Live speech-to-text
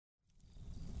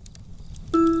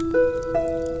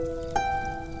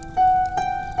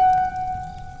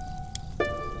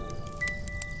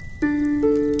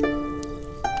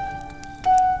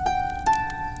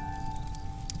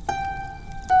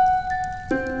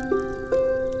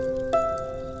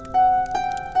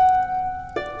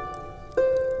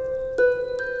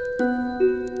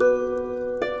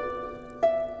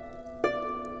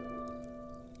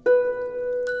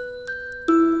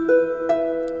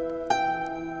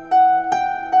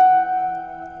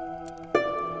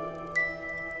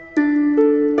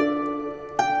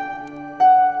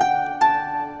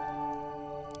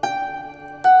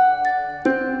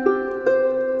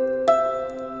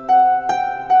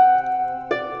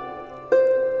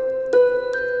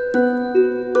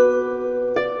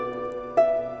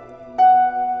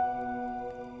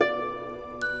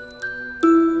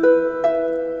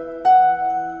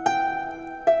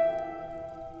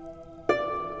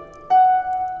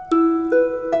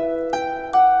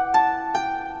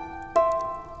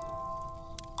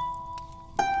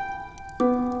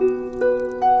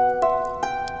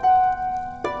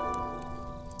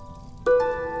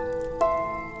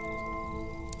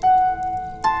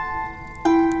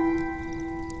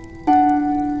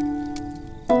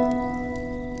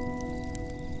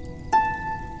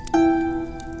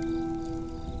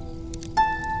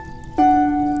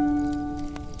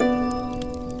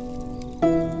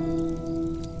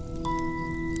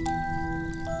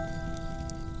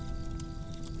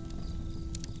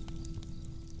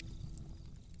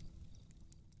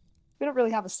don't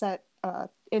really have a set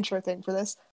intro thing for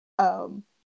this.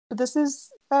 But this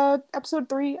is episode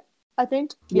 3, I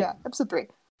think. Yeah, episode 3.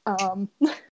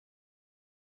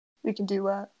 We can do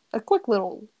a quick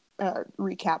little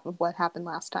recap of what happened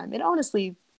last time. It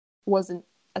honestly wasn't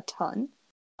a ton.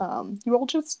 You all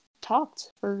just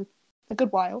talked for a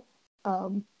good while.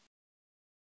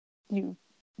 You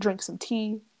drank some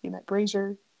tea. You met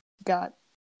Brazier. Got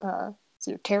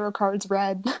your tarot cards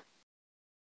read.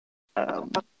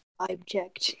 Vibe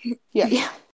checked. Yeah.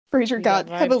 Brazier got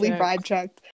heavily vibe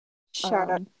checked. Shout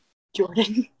out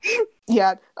Jordan.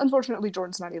 Yeah, unfortunately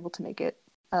Jordan's not able to make it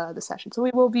the session, so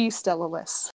we will be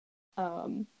Stella-less.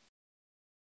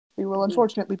 We will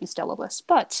unfortunately be Stella-less,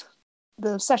 but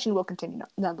the session will continue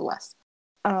nonetheless.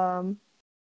 At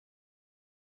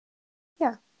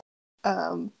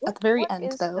the very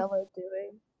end, though. What is Stella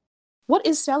doing? What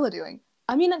is Stella doing?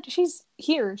 I mean, she's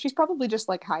here. She's probably just,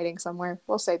 like, hiding somewhere.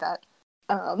 We'll say that.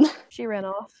 She ran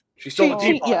off. She stole the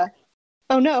teapot. Yeah.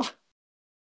 Oh, no.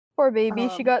 Poor baby.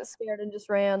 She got scared and just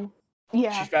ran.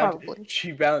 Yeah, probably.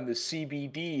 She found the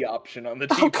CBD option on the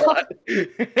teapot.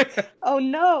 Oh,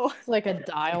 no. It's like a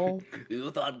dial.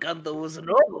 You thought Gunther was a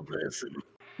normal person.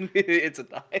 It's a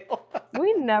dial.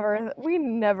 We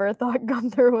never thought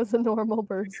Gunther was a normal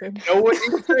person. No one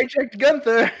inside checked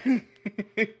Gunther.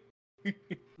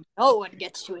 No one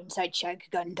gets to inside check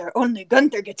Gunther. Only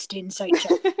Gunther gets to inside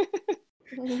check.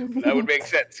 That would make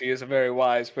sense. He is a very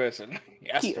wise person. He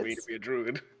asked me to be a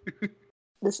druid.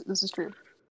 This is true.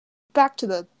 Back to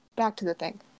the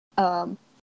thing.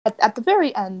 At the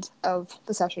very end of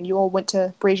the session, you all went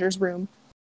to Brazier's room,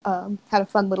 had a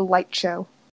fun little light show,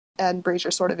 and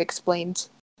Brazier sort of explained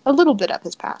a little bit of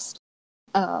his past.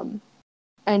 And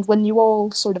when you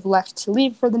all sort of left to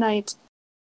leave for the night,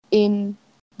 in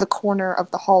the corner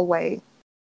of the hallway,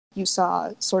 you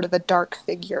saw sort of a dark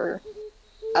figure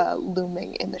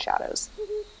looming in the shadows.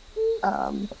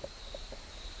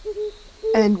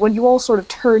 And when you all sort of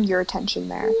turn your attention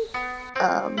there,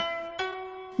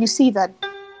 you see that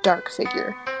dark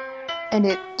figure, and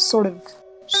it sort of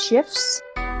shifts,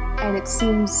 and it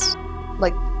seems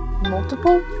like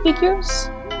multiple figures,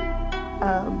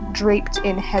 draped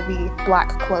in heavy black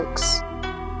cloaks.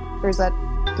 Or is that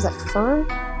fur?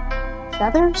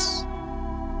 Feathers?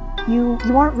 You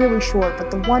aren't really sure,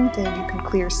 but the one thing you can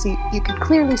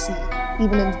clearly see,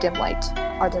 even in the dim light,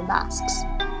 are their masks.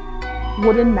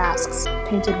 Wooden masks,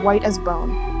 painted white as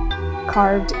bone,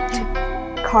 carved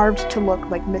to look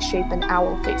like misshapen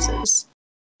owl faces.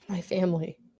 My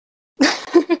family.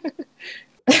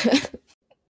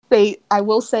 I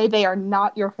will say they are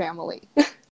not your family.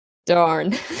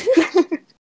 Darn.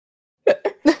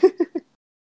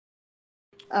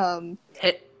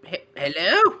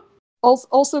 Hello?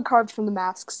 Also carved from the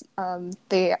masks,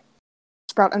 they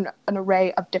sprout an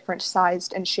array of different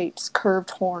sized and shapes,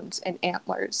 curved horns and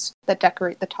antlers that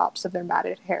decorate the tops of their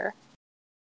matted hair.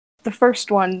 The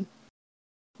first one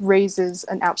raises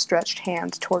an outstretched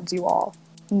hand towards you all,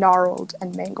 gnarled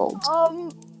and mangled.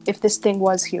 If this thing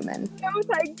was human, No,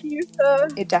 thank you, sir.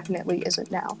 it definitely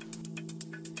isn't now.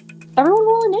 Everyone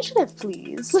roll initiative,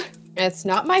 please. It's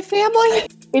not my family?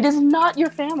 It is not your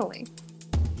family.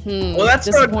 Well, that's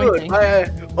not good.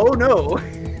 Oh no.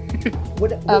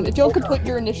 If y'all could put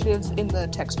your initiatives in the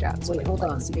text chat. So hold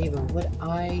on, Ava.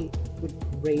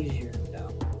 Would Brazier know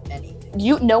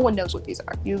anything? No one knows what these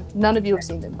are. None of you have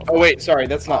seen them before. Oh wait, sorry,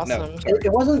 that's not Awesome. no.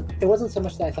 It wasn't so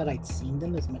much that I thought I'd seen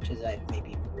them as much as I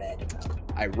maybe read about them.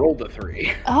 I rolled a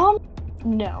 3.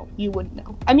 No, you wouldn't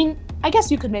know. I mean, I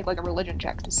guess you could make like a religion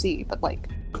check to see, but like,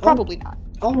 probably not.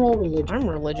 I'll roll religion. I'm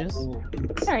religious.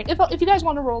 Alright, if you guys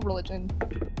want to roll religion.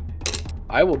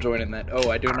 I will join in that.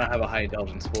 Oh, I do not have a high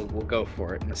intelligence. We'll go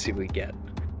for it and see what we get.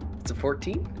 It's a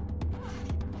 14?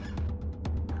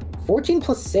 14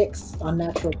 plus 6 on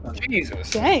natural 20. Jesus.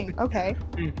 Dang, okay.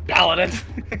 Paladin.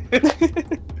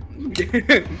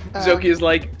 Zoki is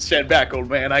like, stand back, old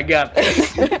man. I got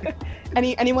this.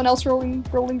 Anyone else rolling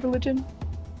religion?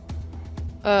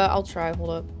 I'll try. Hold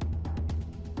up.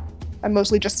 I'm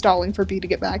mostly just stalling for B to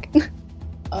get back.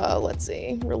 Let's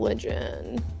see.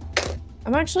 Religion.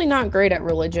 I'm actually not great at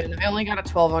religion. I only got a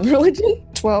 12 on religion.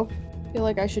 12. I feel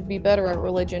like I should be better at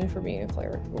religion for being a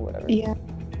cleric or whatever. Yeah.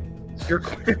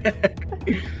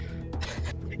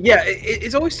 Yeah,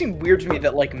 it's always seemed weird to me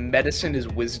that like medicine is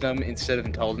wisdom instead of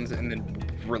intelligence, and then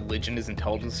religion is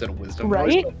intelligence instead of wisdom.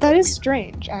 Right? That is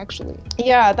strange, actually.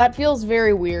 Yeah, that feels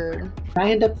very weird. Did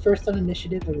I end up first on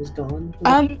initiative and was gone?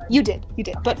 You did.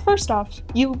 But first off,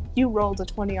 you rolled a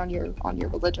 20 on your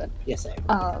religion. Yes,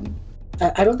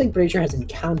 I don't think Brazier has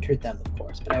encountered them, of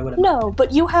course, but I would have. No,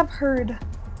 but you have heard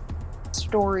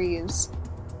stories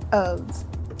of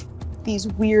these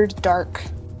weird, dark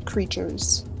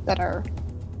creatures that are...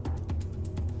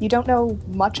 You don't know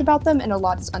much about them, and a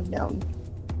lot is unknown.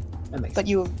 That makes But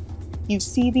you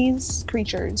see these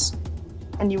creatures,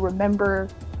 and you remember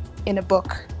in a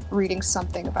book reading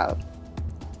something about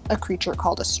a creature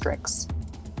called a Strix.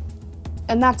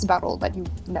 And that's about all that you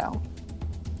know.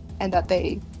 And that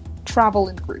they travel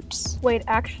in groups. Wait,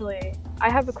 actually, I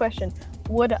have a question.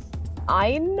 Would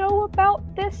I know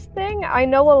about this thing? I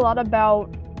know a lot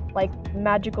about, like,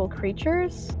 magical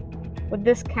creatures. Would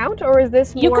this count, or is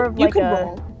this more of like a...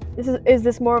 roll. Is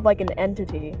this more of like an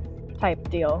entity type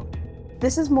deal?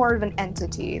 This is more of an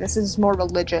entity. This is more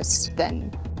religious than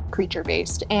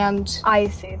creature-based, and... I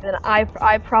see. Then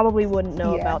I probably wouldn't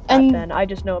know Yeah, about that and- then. I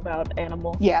just know about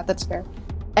animal. Yeah, that's fair.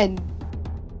 And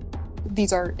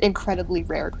these are incredibly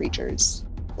rare creatures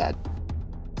that...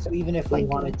 So even if we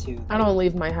Like, wanted to, I don't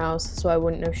leave my house, so I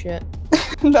wouldn't know shit.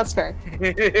 That's fair.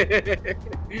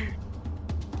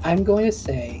 I'm going to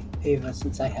say, Ava,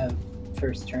 since I have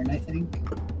first turn, I think,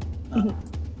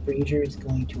 Brazier is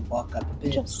going to walk up a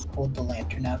bit, Just- hold the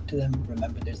lantern out to them.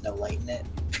 Remember, there's no light in it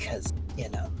because,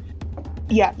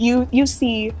 Yeah, you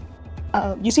see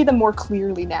them more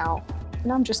clearly now.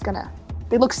 And I'm just gonna...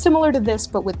 They look similar to this,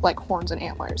 but with, like, horns and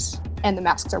antlers. And the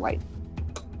masks are white.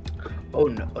 Oh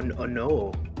no! Oh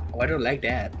no! Oh, I don't like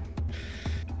that.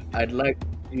 I'd like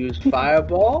to use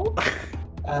fireball.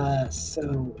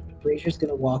 So Brazier's going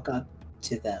to walk up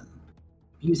to them,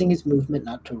 using his movement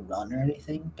not to run or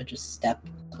anything, but just step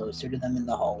closer to them in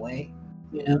the hallway,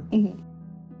 Mhm.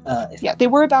 If Yeah, they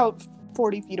were about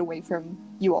 40 feet away from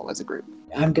you all as a group.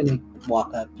 I'm gonna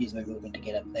walk up, use my movement to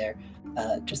get up there.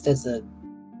 Just as a,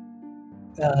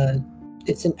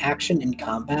 it's an action in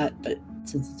combat, but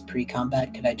since it's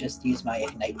pre-combat, could I just use my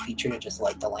ignite feature to just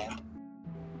light the lamp?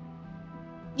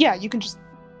 Yeah, you can just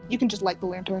light the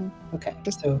lantern. Okay,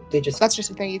 Just- so they just That's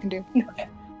just a thing you can do.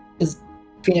 because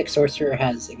Phoenix Sorcerer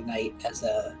has ignite as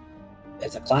a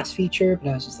class feature, but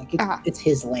I was just like, it's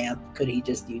his lamp. Could he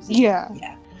just use it? Yeah.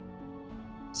 Yeah.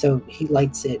 So he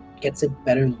lights it, gets a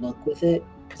better look with it,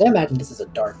 because I imagine this is a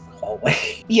dark hallway.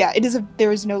 Yeah,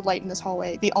 there is no light in this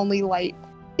hallway. The only light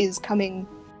is coming...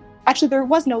 Actually, there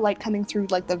was no light coming through,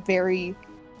 like, the very,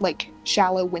 like,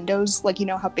 shallow windows. Like, you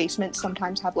know how basements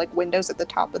sometimes have, like, windows at the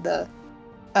top of the,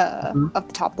 of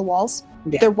the top of the walls?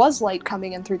 Yeah. There was light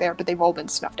coming in through there, but they've all been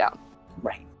snuffed out.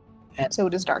 Right. So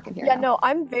it is dark in here Yeah, now. no,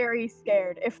 I'm very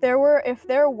scared. If there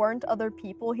weren't other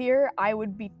people here, I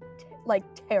would be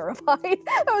terrified.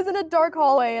 I was in a dark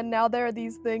hallway and now there are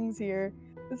these things here.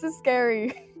 This is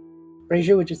scary.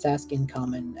 Brazier would just ask in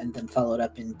common and then followed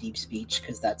up in deep speech,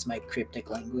 because that's my cryptic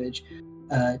language.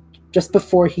 Just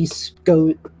before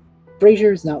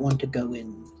Brazier is not one to go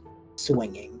in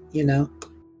swinging,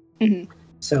 Mhm.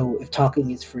 So if talking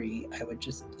is free, I would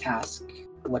just ask,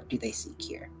 what do they seek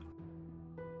here?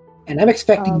 And I'm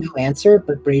expecting no answer,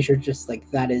 but Brazier just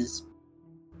that is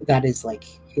like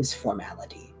his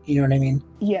formality. You know what I mean?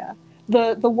 Yeah.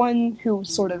 The one who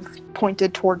sort of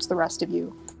pointed towards the rest of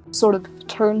you sort of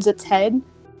turns its head,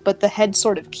 but the head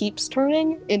sort of keeps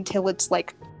turning until it's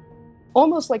like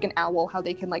almost like an owl, how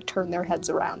they can like turn their heads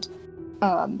around.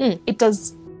 It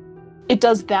does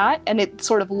that, and it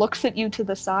sort of looks at you to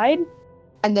the side,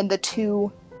 and then the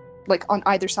two, like on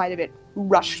either side of it,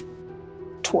 rush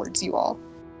towards you all.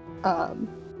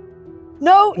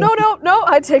 No,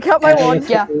 I take out my wand.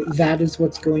 Yeah. That is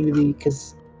what's going to be,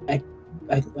 because am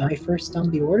I first on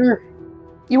the order?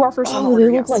 You are first on Oh, order,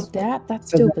 they look yes. like that?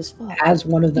 That's So dope as fuck. As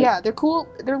one of the Yeah, they're cool.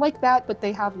 They're like that, but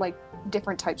they have like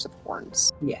different types of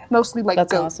horns. yeah. Mostly like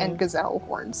That's goat awesome. and gazelle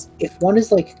horns. If one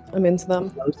is I'm into them.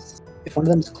 close, if one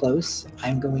of them is close,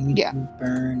 I'm going Yeah. to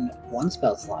burn one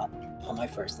spell slot on my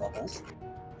first levels,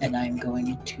 and I'm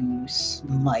going to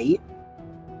smite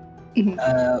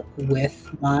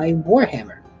with my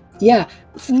warhammer. Yeah,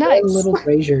 Nice. little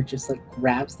Brazier just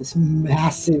grabs this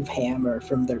massive hammer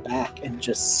from their back and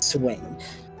just swing.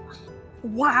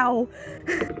 Wow.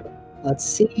 Let's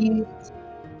see.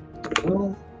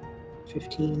 Oh,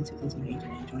 15, 16, 17, 18,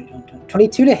 19, 20, 21,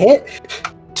 22 to hit.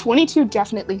 22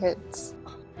 definitely hits.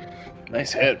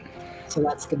 Nice hit. So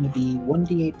that's going to be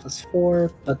 1d8 plus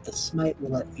 4, but the smite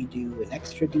will let me do an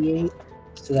extra d8.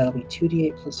 So that'll be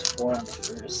 2d8 plus 4 on the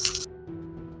first.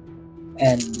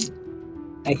 And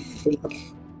I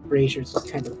think Brazier's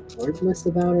just kind of wordless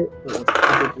about it, but will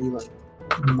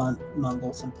probably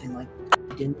mumble something like,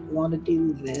 I didn't want to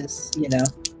do this, Yeah.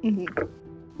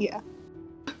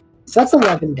 So that's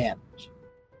 11 damage.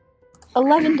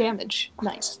 11 damage.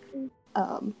 Nice.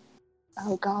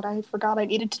 Oh god, I forgot I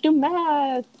needed to do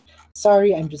math.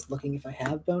 Sorry, I'm just looking if I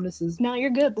have bonuses. No, you're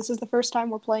good. This is the first time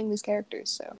we're playing these characters,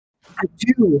 so. I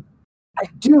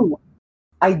do.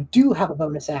 I do have a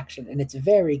bonus action, and it's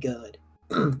very good.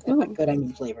 And by Ooh. good, I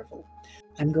mean flavorful.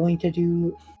 I'm going to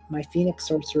do my Phoenix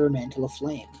Sorcerer Mantle of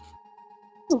Flame.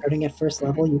 Starting at first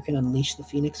level, you can unleash the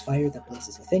Phoenix fire that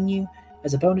blazes within you.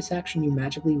 As a bonus action, you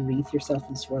magically wreath yourself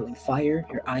in swirling fire.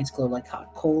 Your eyes glow like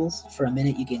hot coals. For a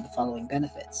minute, you gain the following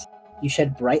benefits. You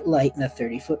shed bright light in a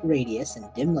 30-foot radius and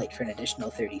dim light for an additional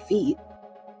 30 feet.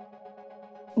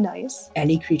 Nice.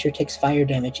 Any creature takes fire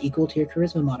damage equal to your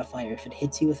charisma modifier if it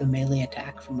hits you with a melee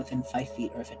attack from within 5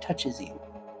 feet or if it touches you.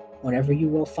 Whenever you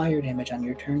roll fire damage on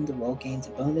your turn, the roll gains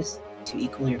a bonus to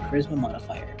equal your charisma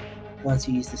modifier. Once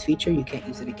you use this feature, you can't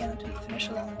use it again until you finish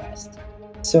a long rest.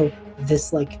 So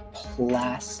this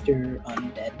plaster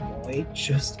undead boy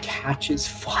just catches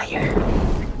fire.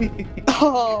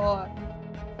 Oh,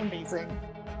 amazing.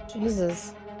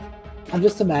 Jesus. I'm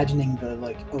just imagining the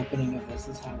opening of this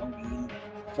as Halloween.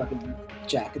 Fucking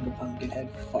Jack and the Pumpkinhead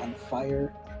on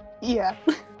fire. Yeah.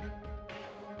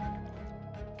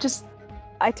 Just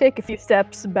I take a few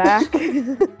steps back.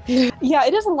 yeah,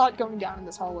 it is a lot going down in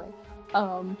this hallway.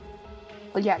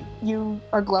 But yeah, you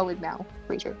are glowing now,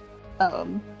 Rachel.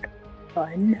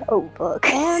 Fun. Oh, look.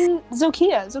 And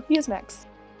Zokia. Zokia's next.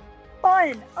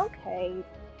 Fun. Okay.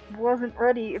 Wasn't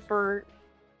ready for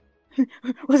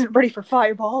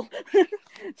fireball.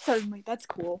 Suddenly, that's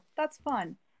cool. That's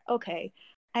fun. Okay.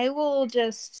 I will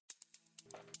just...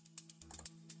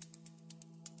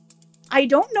 I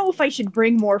don't know if I should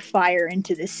bring more fire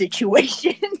into this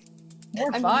situation. More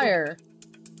I mean, fire.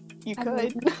 You I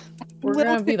could. We're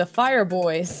gonna be the fire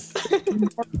boys.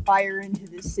 More fire into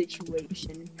this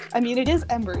situation. I mean, it is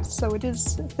Embers, so it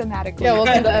is thematically. Yeah,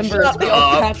 welcome to Embers. Shut We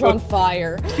all up. catch on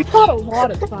fire. We got a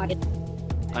lot of fire.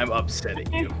 I'm upset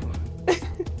at you.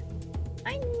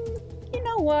 You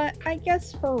know what? I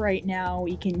guess for right now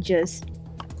we can just...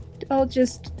 I'll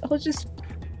just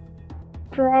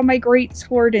draw my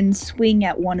greatsword and swing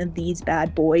at one of these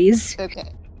bad boys. Okay.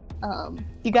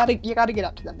 You gotta get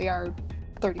up to them. They are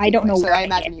 30. I don't know so where I I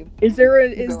imagine you. Is there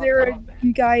go a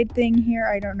guide thing here?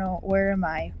 I don't know. Where am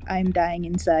I? I'm dying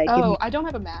inside. Give Oh, me- I don't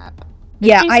have a map.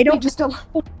 yeah, It's I don't. Just a,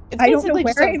 it's I don't know basically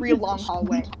just where a I'm real long positioned.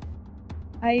 hallway.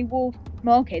 I will.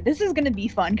 Well, okay, this is gonna be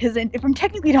fun because if I'm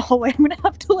technically in a hallway, I'm gonna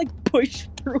have to push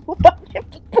through a bunch of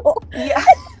people. Yeah.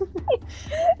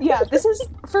 Yeah. This is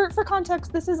for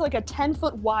context. This is like a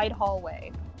 10-foot wide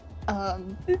hallway.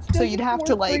 So you'd have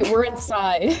to We're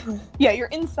inside. yeah, you're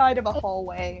inside of a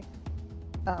hallway.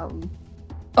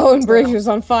 Oh, and Brazier's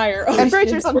on fire. Oh, And shit.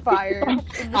 Bridger's on fire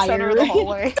in the center of the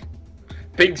hallway.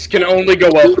 Things can only go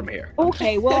well from here.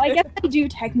 Okay, well, I guess I do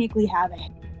technically have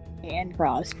a hand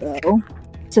crossbow,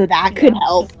 so that could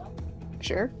help.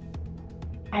 Sure.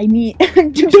 I mean,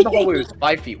 The hallway was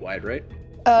 5 feet wide, right?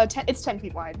 It's 10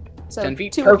 feet wide. So 10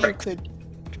 feet? two Perfect. of you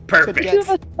could Perfect. get.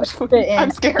 fit in. I'm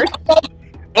scared.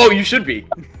 Oh, you should be.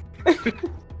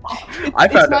 I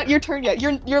It's found not it. your turn yet.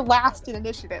 You're last in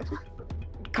initiative.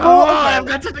 Come on, I've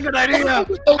got such a good idea.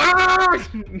 Ah!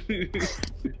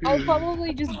 I'll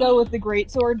probably just go with the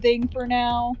greatsword thing for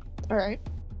now, All right.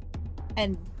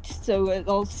 and so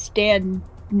I'll stand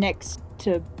next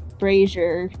to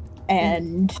Brazier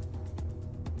and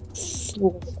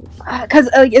because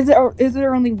is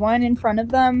there only one in front of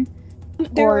them?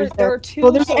 There is are two.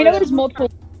 Well, I sort know of- there's multiple,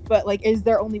 but is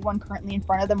there only one currently in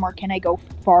front of them, or can I go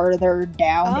farther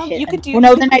down to hit you them? could do- Well, no,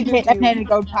 you then could I can't. do- Then I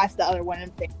go past the other one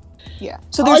and think. Yeah.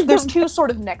 So Oh, there's I two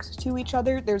sort of next to each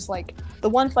other. There's the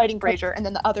one fighting Brazier, and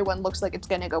then the other one looks like it's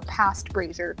gonna go past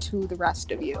Brazier to the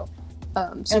rest of you.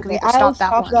 So you can Okay, either I'll stop that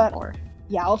stop one that. or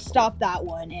Yeah, I'll stop that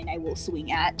one, and I will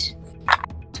swing at.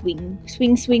 Swing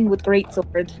with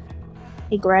greatsword.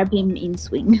 I grab him and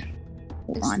swing.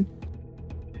 Hold Yes. on.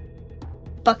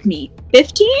 Fuck me.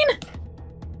 15?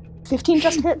 15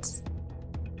 just hits.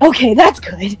 Okay, that's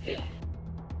good.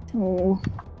 So,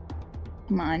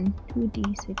 come on.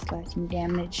 2d6 slashing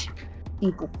damage.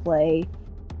 Equal play.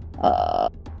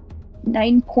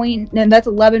 9 point. No, that's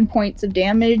 11 points of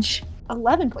damage.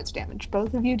 11 points of damage.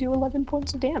 Both of you do 11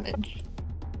 points of damage.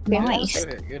 Nice.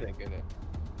 Good.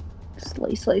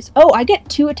 Slice. Oh, I get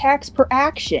 2 attacks per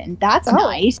action. That's Oh.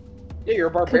 nice. Yeah, you're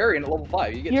a barbarian at level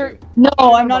 5. You get You're- 2. No,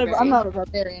 You're I'm not. a I'm not a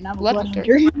barbarian. I'm a Blood blood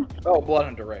hunter. hunter. Oh, blood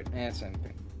hunter, right? Same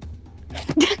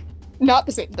thing. Not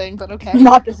the same thing, but okay.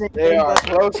 Not the same They thing. are but-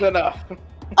 close enough.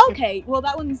 Okay, well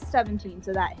that one's 17,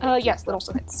 so that hits. Yes, that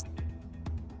also hits.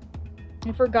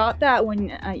 I forgot that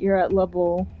when you're at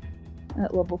level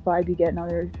 5, you get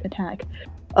another attack.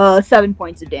 7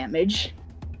 points of damage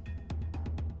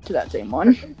to that same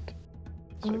one.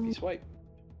 Swipey swipe.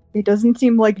 It doesn't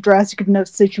seem like a drastic enough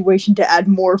situation to add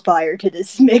more fire to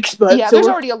this mix, but Yeah, so there's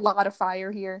we're- already a lot of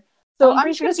fire here. so I'm I'm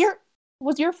pretty sure just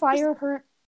was your fire hurt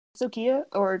Zokia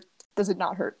or does it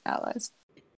not hurt allies?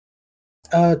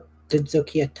 Did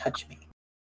Zokia touch me?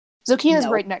 Zokia is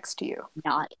No. right next to you.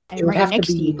 Not. It I'm would right have to next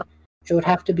to be. you. It would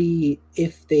have to be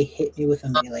if they hit me with a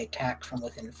melee attack from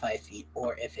within 5 feet,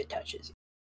 or if it touches you.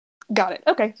 Got it.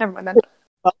 Okay, never mind then.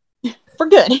 We're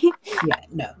good. Yeah,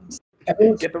 no.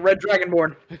 Everyone's, Get the red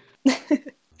dragonborn.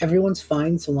 everyone's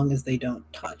fine so long as they don't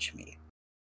touch me.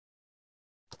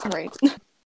 Right.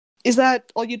 Is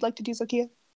that all you'd like to do, Zokia?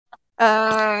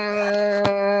 We're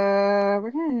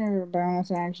gonna have a bonus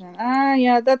action.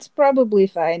 Yeah, that's probably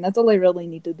fine. That's all I really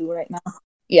need to do right now.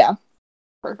 Yeah.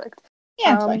 Perfect.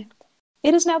 Yeah, it's fine.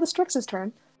 It is now the Strix's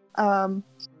turn.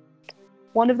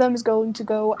 One of them is going to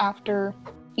go after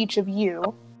each of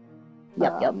you.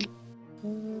 Yep.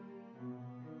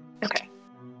 Okay.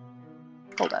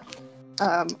 Hold up.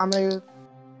 I'm gonna...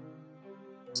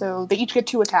 So, they each get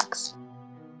 2 attacks.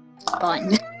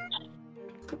 Fun.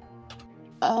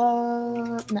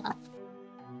 Math.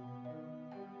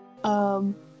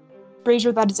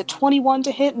 Brazier, that is a 21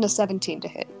 to hit and a 17 to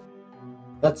hit.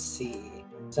 Let's see.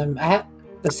 So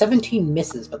the 17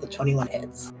 misses, but the 21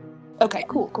 hits. Okay,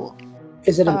 cool.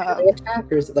 Is it a melee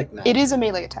attack, or is it like It is a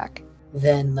melee attack.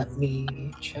 Then let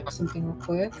me check something real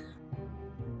quick.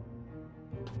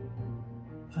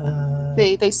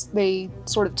 They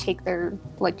sort of take their,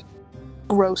 like,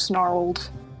 gross, gnarled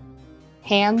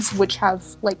hands, which have,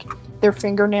 like, their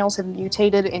fingernails have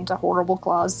mutated into horrible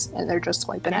claws, and they're just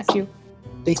swiping at you.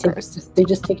 They gross.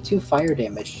 just take 2 fire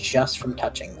damage just from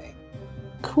touching me.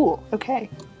 Cool, okay.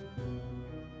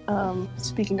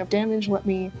 Speaking of damage, let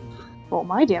me roll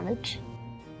my damage.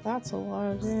 That's a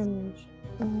lot of damage.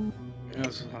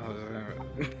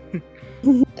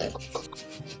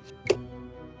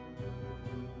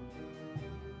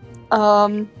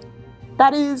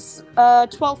 That is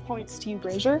 12 points to you,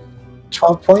 Brazier.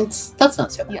 12 points? That's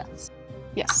not so bad.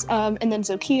 Yes. And then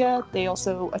Zokia, they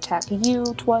also attack you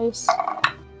twice.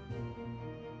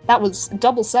 That was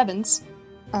double 7s.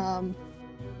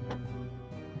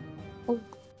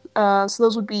 So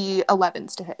those would be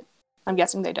 11s to hit. I'm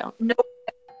guessing they don't. Nope.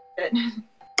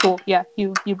 Cool. Yeah,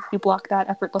 you block that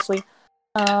effortlessly.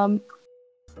 Yeah,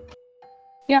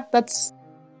 that's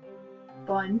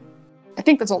Fun. I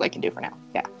think that's all they can do for now.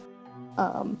 Yeah.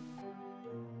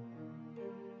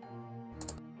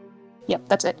 Yep,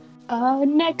 that's it.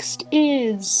 Next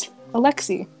is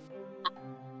Alexi.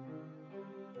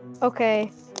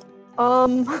 Okay.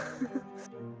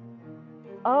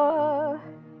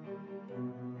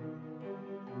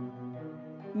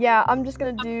 Yeah, I'm just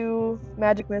gonna do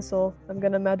magic missile. I'm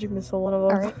gonna magic missile one of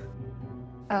them.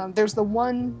 Alright. There's the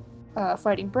one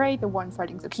fighting Bray, the one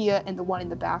fighting Zokia, and the one in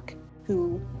the back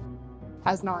who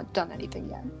has not done anything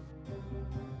yet.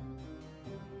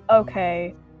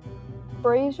 Okay.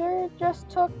 Brazier just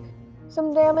took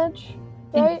some damage,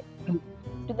 right?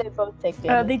 Did they both take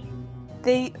damage?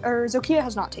 Zokia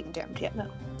has not taken damage yet, no.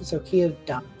 Zokia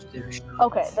dodged their shots.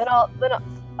 Okay,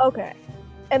 okay.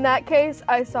 In that case,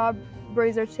 I saw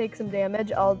Brazier take some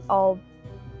damage. I'll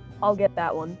get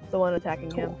that one, the one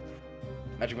attacking him.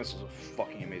 Magic Missile's a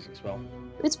fucking amazing spell.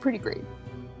 It's pretty great.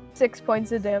 6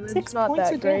 points of damage. 6 not points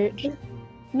that of great. damage.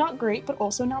 Not great, but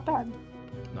also not bad.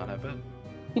 Not that bad.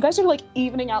 You guys are like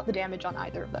evening out the damage on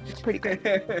either of them. It's pretty good.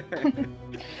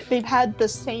 They've had the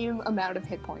same amount of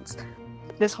hit points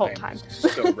this whole time.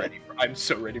 I'm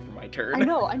so ready for my turn. I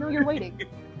know you're waiting.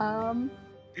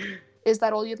 Is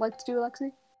that all you'd like to do,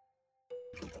 Alexi?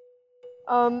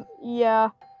 Yeah.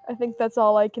 I think that's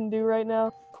all I can do right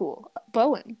now. Cool.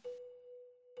 Bowen.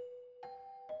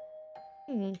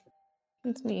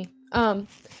 That's me.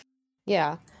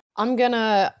 Yeah. I'm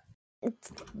gonna...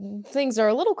 Things are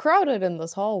a little crowded in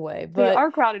this hallway, but... They are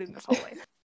crowded in this hallway.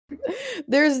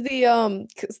 There's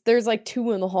there's like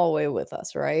 2 in the hallway with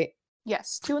us, right?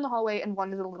 Yes, 2 in the hallway and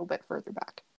 1 is a little bit further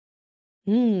back.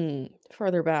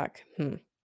 Further back.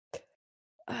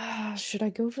 Should I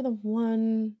go for the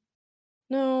one?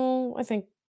 No, I think...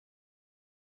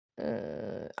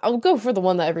 I'll go for the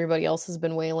one that everybody else has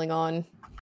been wailing on.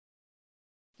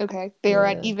 Okay, they are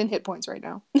at Yeah. even hit points right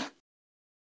now.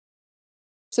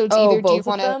 So it's Oh, either do you both of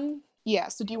want to... them? Yeah,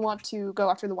 so do you want to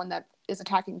go after the one that is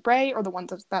attacking Bray or the one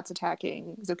that's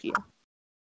attacking Zokia?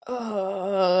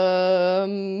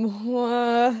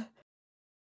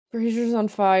 Brazier's on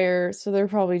fire, so they're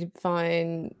probably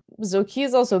fine.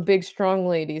 Zokia's also a big, strong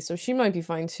lady, so she might be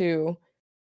fine too.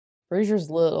 Brazier's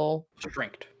little.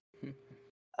 Shrinked.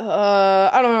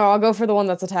 I don't know. I'll go for the one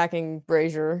that's attacking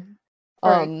Brazier.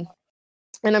 Alright.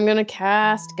 And I'm gonna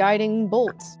cast Guiding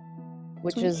Bolt,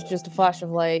 which is just a flash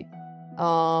of light.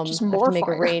 Just I have more to make a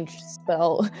fire. ranged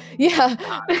spell. Yeah.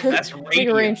 That's Make a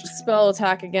radiant. ranged spell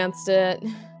attack against it.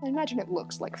 I imagine it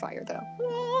looks like fire,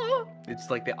 though. It's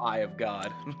like the eye of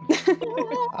God.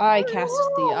 I cast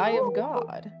the Eye of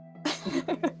God.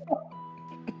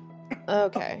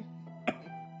 Okay.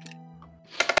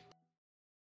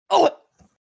 Oh!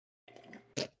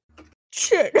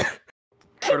 Shit!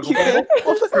 Critical You fumble? good?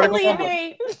 What was Critical Only an fumble.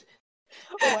 8!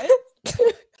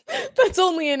 What? That's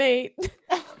only an 8.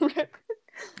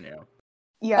 Yeah.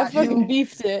 Yeah, I fucking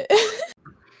beefed it.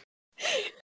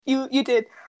 you did.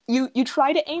 You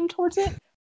try to aim towards it,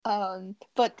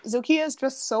 but Zokia is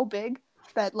just so big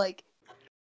that like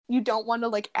you don't want to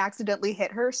like accidentally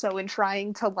hit her. So in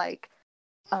trying to like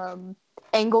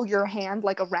angle your hand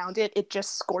like around it, it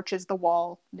just scorches the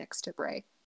wall next to Bray.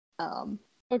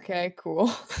 Okay,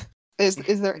 cool. Is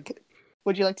there?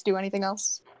 Would you like to do anything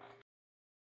else?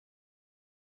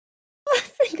 I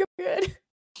think I'm good.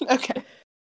 Okay, I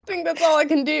think that's all I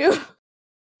can do.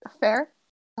 fair.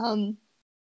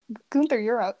 Gunther,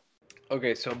 you're up.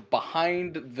 Okay, so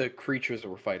behind the creatures that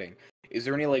we're fighting, is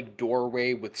there any like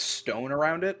doorway with stone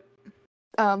around it?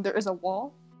 There is a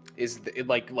wall. Is it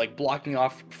like blocking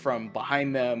off from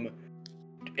behind them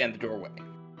and the doorway?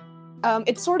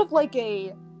 It's sort of like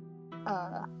a,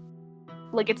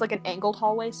 like it's like an angled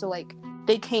hallway. So like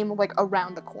they came like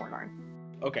around the corner,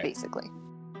 Okay. basically.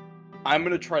 I'm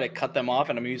gonna try to cut them off,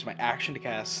 and I'm gonna use my action to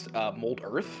cast Mold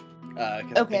Earth. Because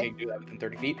I think I can do that within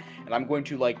 30 feet. And I'm going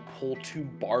to like pull 2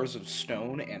 bars of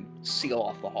stone and seal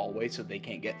off the hallway so they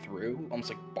can't get through. Almost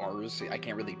like bars. I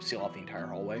can't really seal off the entire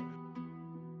hallway.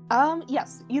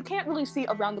 Yes, you can't really see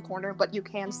around the corner, but you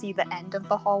can see the end of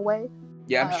the hallway.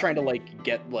 Yeah, I'm just trying to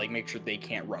make sure they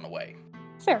can't run away.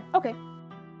 Fair. Okay.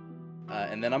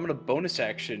 And then I'm gonna bonus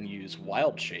action use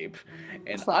Wild Shape,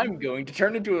 and Fun. I'm going to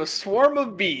turn into a swarm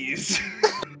of bees.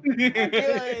 Good.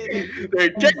 They're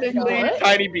technically What?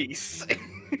 tiny beasts.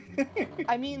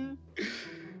 I mean,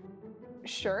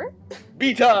 sure.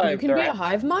 Bee time! You can They're be a act-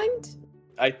 hive mind?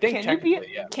 I think Can you be?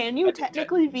 technically, yeah. Can I you think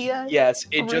technically be a? Yes,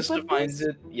 a it just ruthless defines beast?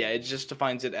 it. Yeah, it just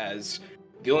defines it as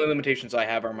the only limitations I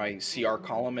have are my CR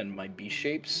column and my beast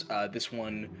shapes. This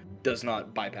one does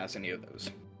not bypass any of those.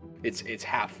 It's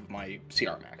half of my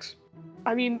CR max.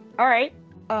 I mean, all right.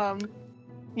 I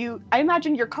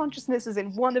imagine your consciousness is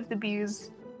in one of the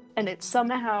bees, and it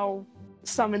somehow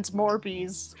summons more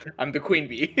bees. I'm the queen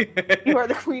bee. You are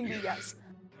the queen bee. Yes.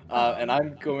 And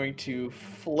I'm going to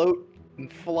float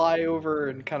and fly over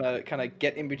and kind of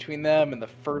get in between them, and the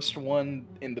first one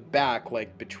in the back,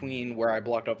 like between where I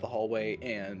blocked off the hallway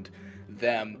and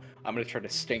them, I'm going to try to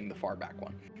sting the far back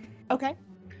one. Okay.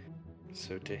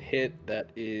 So to hit, that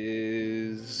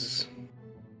is...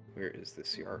 Where is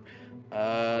this CR?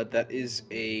 That is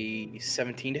a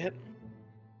 17 to hit.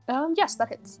 Yes, that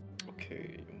hits.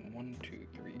 Okay, 1, 2,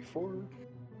 3, 4. Ooh,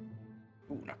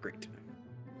 not great.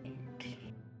 8.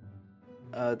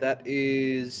 That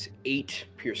is 8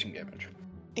 piercing damage.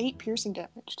 8 piercing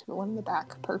damage to the one in the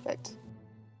back. Perfect.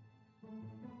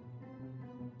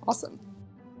 Awesome.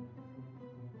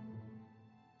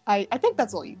 I think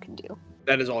that's all you can do.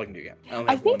 That is all I can do, yeah. only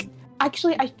I have think, one.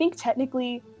 actually, I think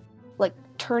technically, like,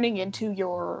 turning into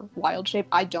your wild shape,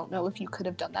 I don't know if you could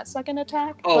have done that second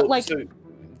attack. Oh, but, like, so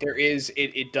there is...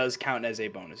 It does count as a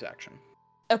bonus action.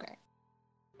 okay.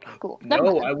 Cool. Never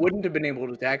No, mind. I wouldn't have been able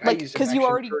to attack. Like, I used 'cause an you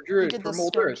action already- for you Druid did for the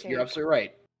Mold stone Earth. You're shape. absolutely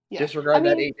right. Yeah. Disregard I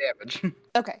that mean, 8 damage.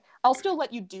 Okay. I'll still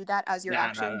let you do that as your Nah,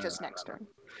 action no, just no, next no. turn.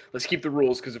 Let's keep the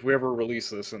rules, because if we ever release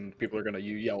this, and people are gonna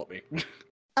yell at me.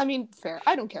 I mean, fair.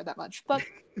 I don't care that much, but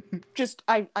just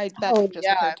that Oh just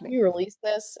yeah, occurred if to we me. release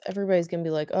this, everybody's gonna be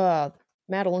like,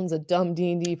 Madeline's a dumb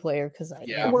D&D player, because I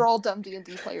Yeah. am. We're all dumb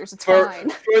D&D players. It's For, fine.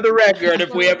 for the record,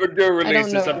 if we ever do I don't release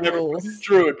this, know I've the never rules. played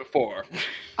Druid before.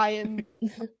 I am.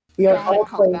 We are Bad all at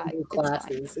playing combat. new It's fine.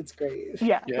 classes. It's great.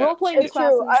 Yeah, Yeah. we're all playing new It's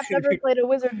true. classes. I've never played a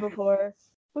wizard before.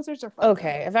 Wizards are fun. though.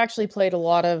 Okay, I've actually played a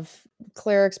lot of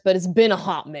clerics, but it's been a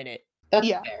hot minute. That's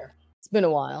Yeah. fair. It's been a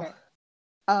while.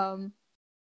 Okay.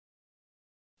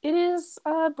 It is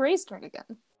Bray's turn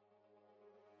again.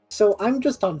 So I'm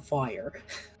just on fire.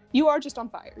 You are just on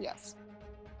fire. Yes.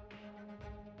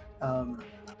 I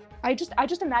I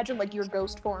just imagine like your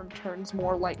ghost form turns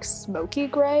more like smoky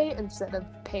gray instead of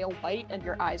pale white, and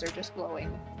your eyes are just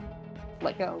glowing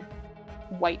like a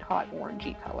white hot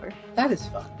orangey color. that is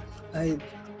fun.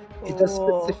 It does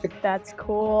Ooh, specific. That's It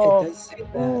cool. does say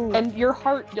that. Ooh. And your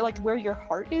heart, like where your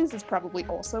heart is probably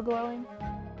also glowing.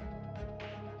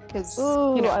 Because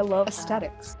Ooh, you know, I love that.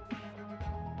 aesthetics.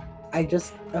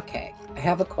 Okay. I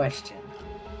have a question.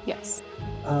 Yes.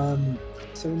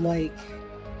 So like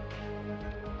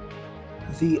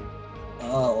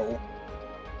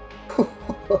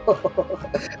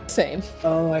Same.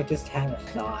 Oh, I just had a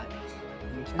thought.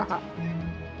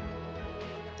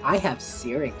 I have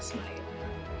Searing Smite.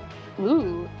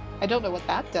 Ooh, I don't know what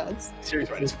that does. Searing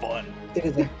Smite is fun. It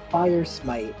is a Fire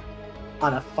Smite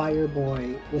on a Fire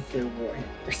Boy with their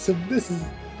Warhammer. So this is...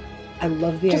 I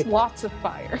love the Just idea. lots of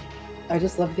fire. I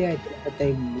just love the idea that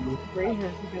they move. Razor's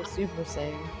a bit Super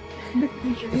Saiyan.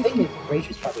 The thing is,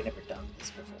 Razor's probably never done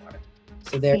this before.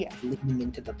 So they're leaning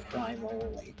into the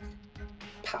primal, like,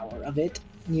 power of it,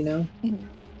 you know? Mhm.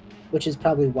 Which is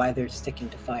probably why they're sticking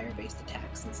to fire-based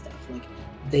attacks and stuff. Like,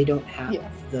 they don't have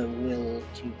the will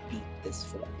to beat this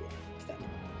formula.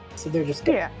 So they're just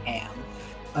going ham.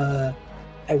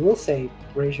 I will say,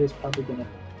 Brazier's probably going to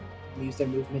use their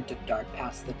movement to dart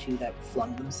past the two that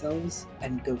flung themselves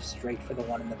and go straight for the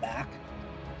one in the back.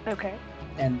 Okay.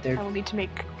 And they're... I will need to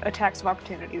make attacks of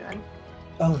opportunity then.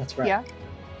 Oh, that's right. Yeah?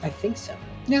 I think so.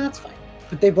 Yeah, that's fine.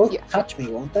 But they both touch me,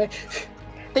 won't they?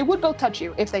 They would both touch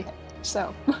you if they hit,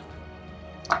 so...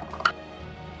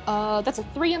 that's a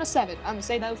 3 and a 7. I'm gonna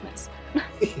say those miss.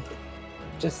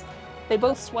 Just... They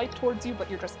both swipe towards you,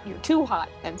 but you're too hot,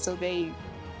 and so they,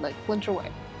 like, flinch away.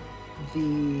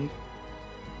 The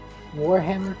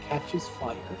Warhammer catches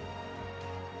fire,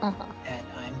 Uh-huh. and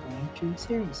I'm going to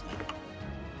Searing Smite.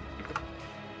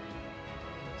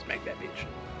 Smack that bitch.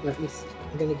 Let me see.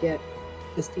 I'm gonna get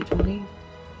this d20.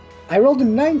 I rolled a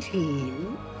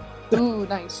 19! Ooh,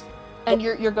 nice. And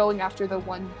you're going after the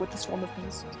one with the swarm of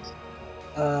bees?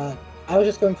 I was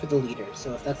just going for the leader,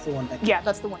 so if that's the one that... Yeah,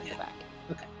 that's the one in the back.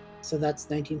 Okay. So that's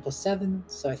 19 plus 7,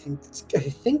 so I think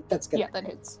that's gonna... Yeah, that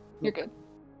hits. You're good.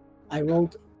 I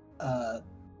rolled...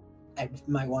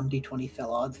 my 1d20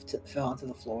 fell onto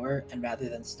the floor, and rather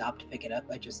than stop to pick it up,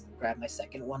 I just grabbed my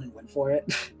second one and went for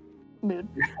it. Mood.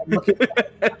 I'm looking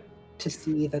to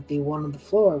see that the one on the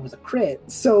floor was a crit,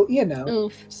 so, you know...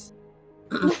 Oof.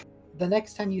 The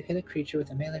next time you hit a creature with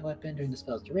a melee weapon during the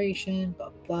spell's duration, blah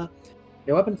blah blah,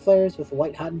 your weapon flares with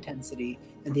white-hot intensity,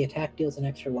 and the attack deals an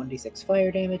extra 1d6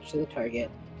 fire damage to the target,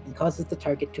 and causes the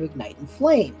target to ignite in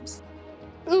flames.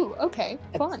 Ooh, okay,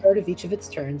 At fun. the start of each of its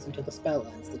turns until the spell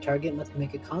ends, the target must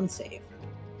make a con save.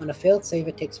 On a failed save,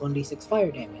 it takes 1d6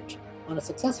 fire damage. On a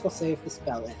successful save, the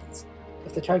spell ends.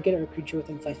 If the target or a creature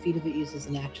within 5 feet of it uses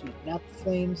an action to put out the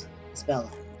flames, the spell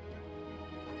ends.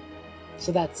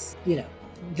 So that's, you know,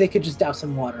 they could just douse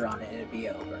some water on it and it'd be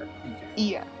over.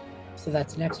 Yeah. So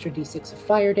that's an extra d6 of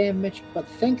fire damage, but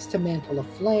thanks to Mantle of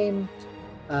Flame,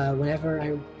 whenever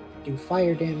I do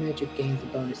fire damage, it gains a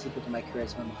bonus equal to my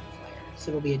charisma modifier. So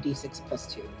it'll be a d6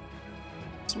 plus 2.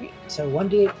 Sweet. So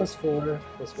 1d8 plus 4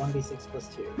 plus 1d6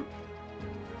 plus 2.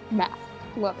 Math.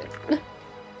 Love it.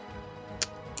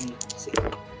 Let's see.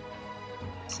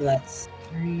 So that's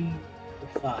 3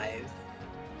 or 5.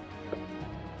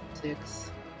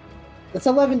 6. That's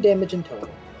 11 damage in total.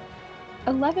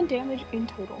 11 damage in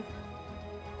total.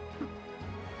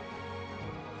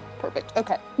 Perfect.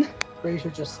 Okay. Razor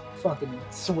just fucking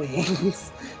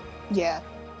swings. Yeah.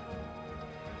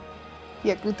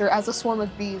 Yeah, Gunther, as a swarm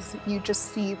of bees, you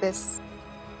just see this...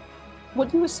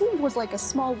 What you assumed was like a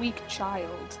small, weak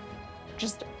child.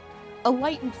 Just a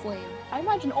light and flame. I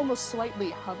imagine almost slightly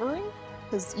hovering,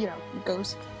 because, you know,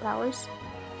 ghost powers.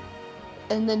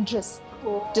 And then just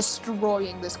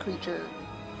destroying this creature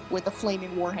with a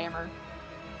flaming warhammer.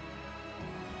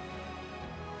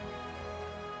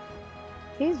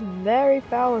 He's very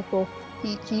powerful.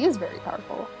 He is very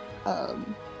powerful.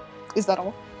 Is that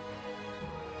all?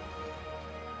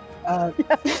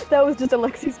 That was just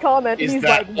Alexi's comment. Is He's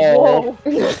that like, all?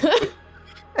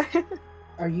 whoa.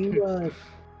 Are you, let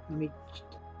me,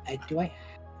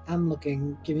 I'm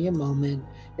looking, give me a moment.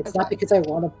 It's not Okay. because I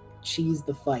want to cheese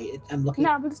the fight. I'm looking,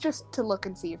 No, but it's just to look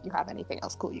and see if you have anything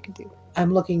else cool you can do.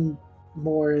 I'm looking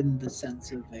more in the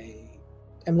sense of like,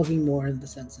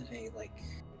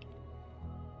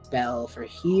 spell for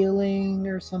healing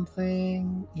or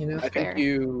something, you know? I Fair. think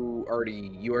you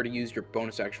already used your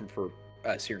bonus action for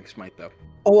Searing Smite, though.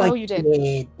 Oh, you did.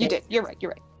 You did. You're right.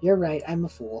 You're right, I'm a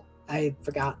fool. I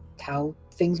forgot how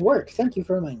things work. Thank you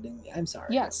for reminding me. I'm sorry.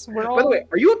 Yes, we're all... By the way,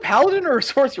 are you a paladin or a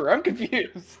sorcerer? I'm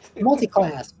confused.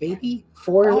 Multi-class, baby.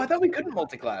 Oh, I thought we couldn't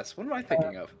multi-class. What am I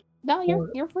thinking of? No,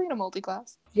 you're free to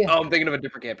multi-class. Yeah. Oh, I'm thinking of a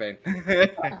different campaign. I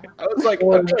was like,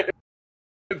 I'm trying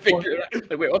to figure it out.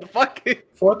 Like, wait, what the fuck?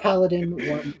 4 paladin,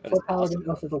 That is 4 paladin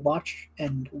awesome. Oath of the Watch,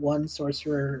 and 1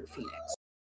 sorcerer phoenix.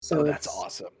 So Oh, that's it's-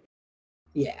 awesome.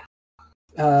 Yeah.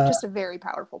 Just a very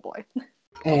powerful boy.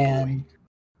 And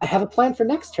I have a plan for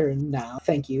next turn now.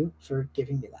 Thank you for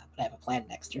giving me that. But I have a plan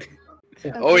next turn.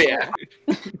 So, Oh, yeah.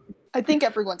 I think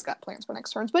everyone's got plans for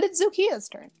next turns, but it's Zukia's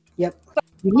turn. Yep.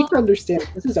 You need to understand,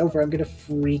 if this is over, I'm gonna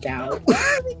freak out.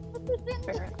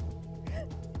 Fair.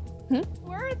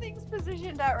 Where are things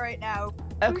positioned at right now?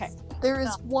 Okay. There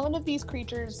is one of these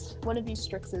creatures, one of these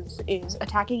Strixes is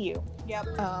attacking you. Yep.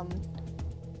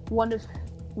 One of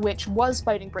which was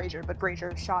fighting Brazier, but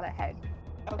Brazier shot ahead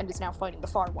and is now fighting the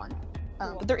far one.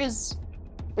 Cool. But there's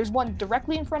one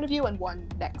directly in front of you and one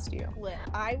next to you.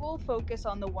 I will focus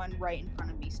on the one right in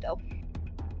front of me still.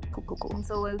 Cool. And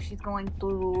so she's going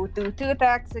to do 2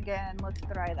 attacks again. Let's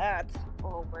try that.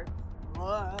 Oh, what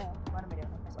am I doing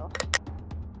with myself?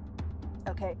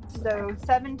 Okay, so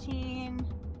 17.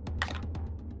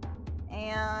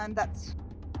 And that's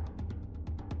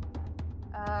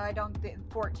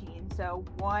 14. So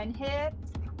 1 hit.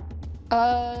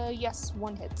 Yes,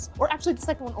 1 hits. Or actually, the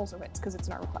second one also hits because it's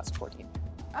an armor class of 14.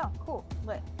 Oh, cool.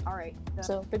 Lit. All right.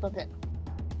 So they both hit.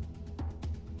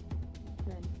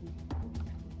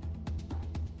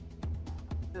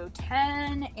 So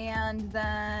 10 and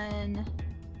then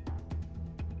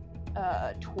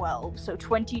 12. So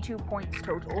 22 points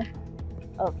total.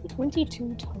 Oh,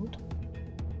 22 total.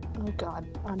 Oh god,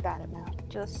 I'm bad at math.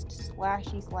 Just slash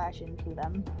into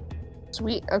them.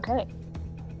 Sweet. Okay.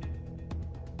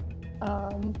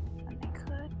 And I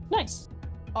could. Nice.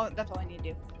 Oh, that's all I need to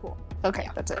do. Cool. Okay,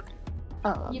 that's it.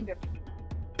 You good.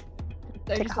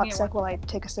 Take a hot sec while I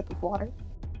take a sip of water.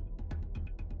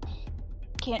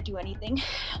 Can't do anything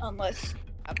unless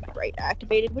I've my right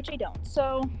activated, which I don't.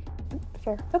 So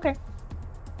Fair. Okay.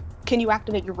 Can you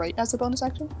activate your right as a bonus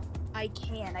action? I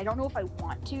can. I don't know if I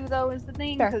want to though. Is the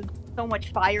thing Fair. because so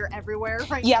much fire everywhere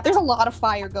right Yeah, now. there's a lot of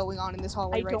fire going on in this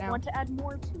hallway I right don't now. want to add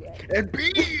more to it. And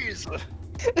bees!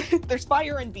 There's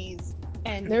fire and bees.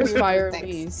 And There's weird fire and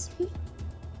things. bees.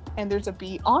 And there's a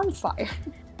bee on fire.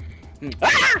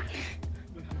 Ah!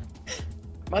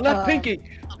 My left pinky!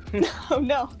 Oh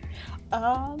no.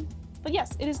 But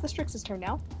yes, it is the Strix's turn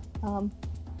now.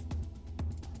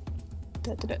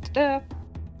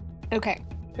 Okay,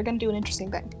 they're gonna do an interesting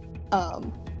thing.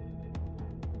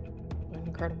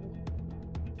 Incredible.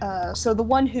 So the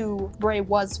one who Bray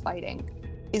was fighting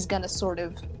is gonna sort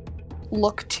of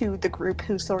look to the group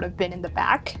who's sort of been in the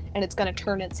back, and it's gonna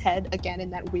turn its head again in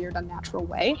that weird, unnatural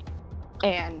way,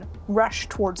 and rush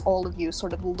towards all of you,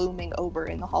 sort of looming over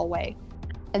in the hallway.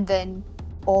 And then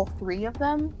all 3 of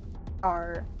them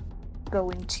are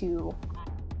going to...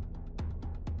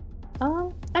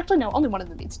 actually no, only one of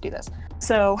them needs to do this.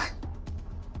 So,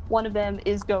 one of them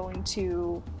is going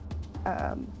to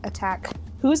attack...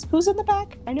 Who's in the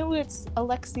back? I know it's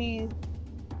Alexi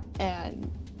and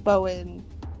Bowen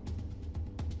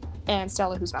and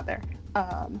Stella who's not there.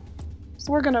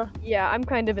 So we're gonna... Yeah, I'm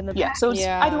kind of in the Yeah, back. so it's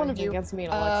Yeah, either one of I think you. that's me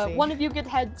and Alexi. One of you get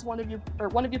heads, one of you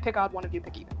pick odd, one of you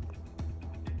pick even.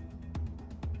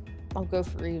 I'll go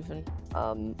for even.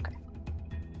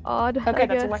 Odd. Okay, I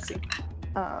that's guess. Alexi.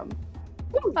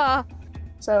 Ah,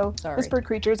 So Sorry. this bird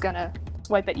creature is gonna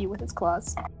swipe at you with its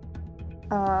claws.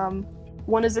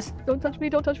 One is a don't touch me!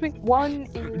 Don't touch me! one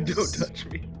is Don't touch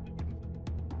me.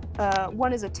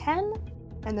 one is a 10,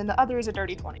 and then the other is a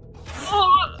dirty 20.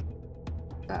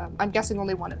 I'm guessing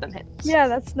only one of them hits. Yeah,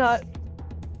 that's not.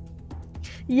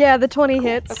 Yeah, the 20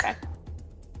 hits. Okay.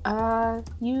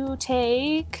 You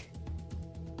take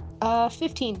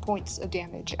 15 points of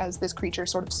damage as this creature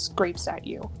sort of scrapes at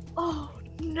you. Oh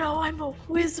no, I'm a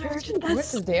wizard.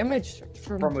 What's the damage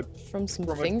from some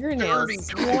fingernails? Dirty It's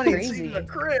 20, crazy. the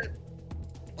crit.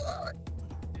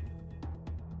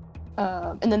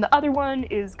 And then the other one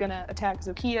is gonna attack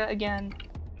Zokia again.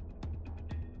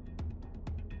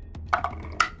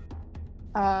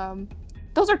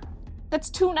 That's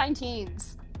 2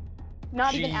 19s.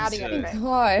 Not even adding Jesus. anything.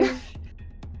 God.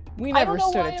 We I never don't know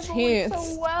stood why a I'm rolling chance.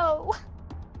 so well.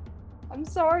 I'm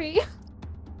sorry.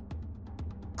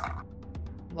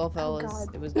 Well, fellas,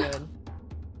 God. it was good.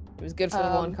 It was good for the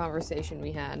one conversation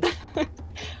we had.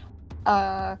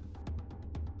 Oh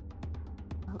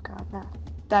god, no.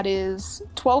 That is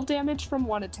 12 damage from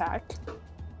one attack,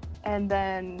 and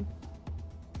then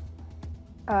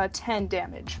 10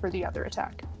 damage for the other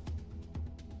attack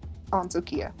on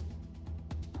Zokia.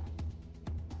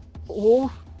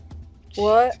 Oh.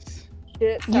 What?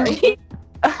 Shit. Sorry.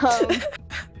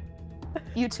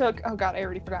 You took, oh god, I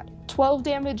already forgot, 12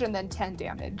 damage and then 10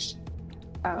 damage.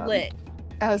 Lit.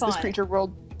 As this Fun. creature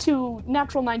rolled 2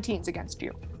 natural 19s against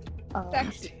you.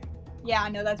 Yeah, I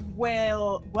know that's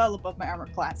well above my armor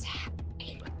class.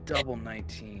 Double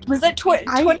 19. Was that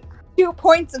 22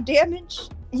 points of damage?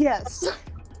 Yes.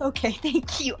 Okay,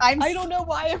 thank you. I don't know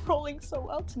why I'm rolling so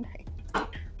well tonight.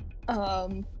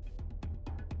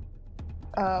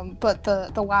 But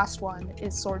the last one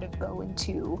is sort of going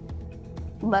to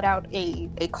let out a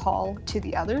call to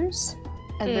the others,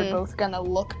 and they're both gonna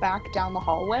look back down the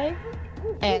hallway,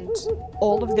 and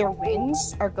all of their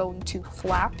wings are going to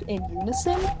flap in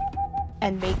unison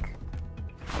and make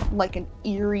like an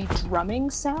eerie drumming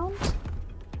sound.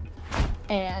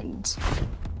 And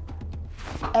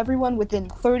everyone within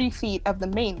 30 feet of the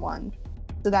main one,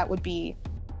 so that would be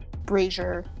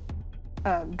Brazier,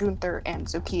 Gunther, and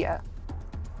Zokia,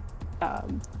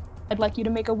 I'd like you to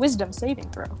make a wisdom saving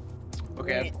throw.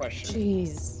 Okay, I have a question.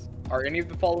 Jeez. Are any of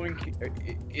the following...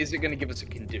 Is it going to give us a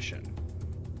condition?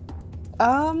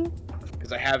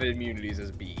 Because I have immunities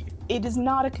as B. It is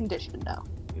not a condition, no.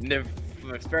 No,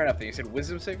 fair enough then. You said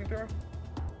wisdom saving throw?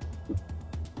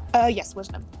 Yes,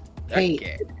 wisdom. Hey,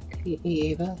 Okay. hey,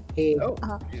 Ava. Hey, Oh,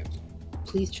 Uh-huh. Jesus.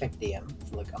 please check DM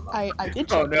to look on the. I did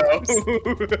check Oh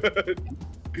the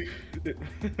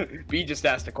no! B just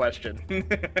asked a question.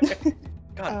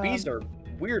 God, bees are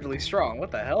weirdly strong.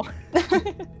 What the hell?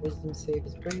 Wisdom save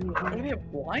is pretty Why do high. we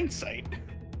have blind sight?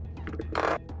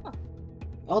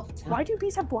 All the time. Why do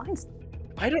bees have blinds?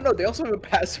 I don't know. They also have a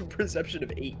passive perception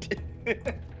of 8.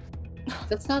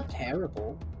 That's not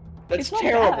terrible. That's It's not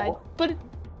terrible. bad, but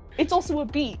it's also a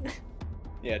bee,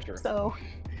 Yeah, true. so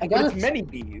I But got it's many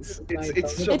bees.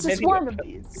 It's so it's a many swarm of of them.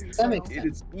 bees. That so- makes It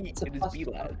is bee. It's a It is plus bee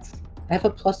five. lads. I have a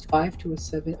 +5 to a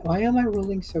 7. Why am I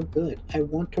rolling so good? I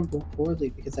want to roll poorly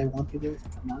because I want people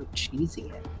to come out cheesy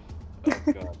it.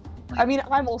 Oh god. I mean,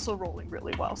 I'm also rolling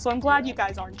really well, so I'm glad you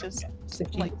guys aren't just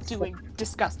 16, like doing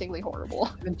disgustingly horrible.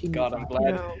 17, God, I'm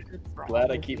glad. No. Glad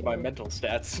I keep my mental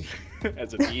stats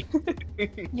as a bee.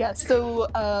 Yeah. So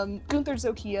Gunther,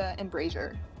 Zokia, and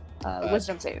Brazier,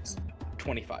 wisdom saves.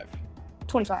 25.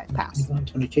 25 pass.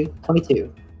 22.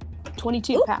 22.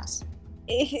 22 Ooh. pass.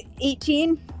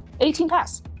 18. 18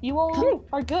 pass. You all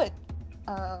are good.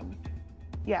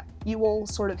 Yeah, you all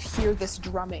sort of hear this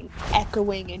drumming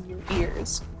echoing in your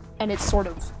ears, and it sort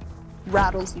of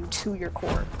rattles you to your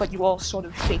core, but you all sort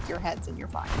of shake your heads and you're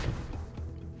fine.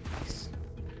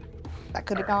 That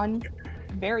could have gone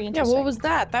very Yeah, interesting. what was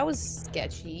that? That was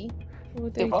sketchy. What were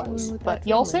they It was, doing with but that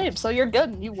y'all drumming? saved, so you're good,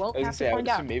 and you won't I was gonna have say, to I find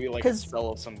would assume out. maybe like a 'Cause- spell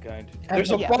of some kind. I-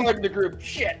 There's a yeah. bug in the group.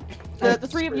 Shit. The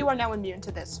three of you are now immune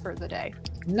to this for the day.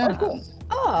 No, Oh, cool.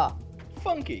 Ah,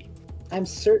 Funky. I'm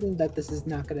certain that this is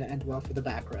not going to end well for the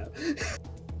back row.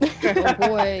 oh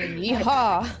boy,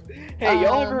 yeehaw. Hey,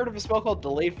 y'all ever Um, heard of a spell called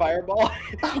delayed fireball?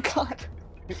 Oh god.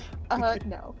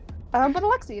 No. But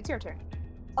Alexi, it's your turn.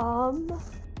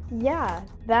 Yeah,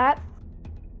 that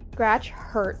scratch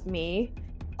hurt me.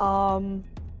 And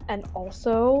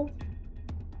also,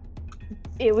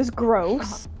 it was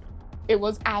gross. It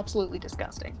was absolutely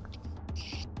disgusting.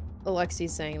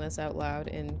 Alexi's saying this out loud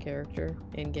in character,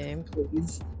 in game.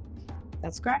 Please.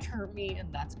 That scratch hurt me,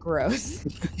 and that's gross.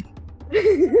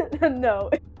 No,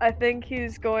 I think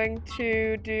he's going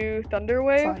to do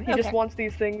Thunderwave. Fine, He just okay. wants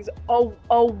these things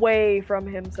away from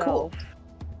himself.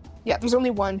 Yeah, there's only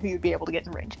one who you'd be able to get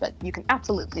in range, but you can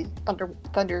absolutely thunder.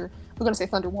 I'm gonna say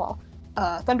thunder wall.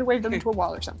 Thunderwave them into a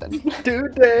wall or something.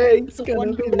 Today. It's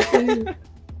one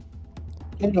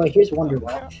Anyway, here's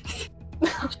Wonderwall.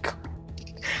 Oh, God.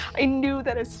 I knew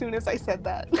that as soon as I said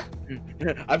that.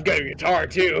 I've got a guitar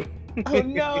too. Oh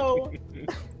no.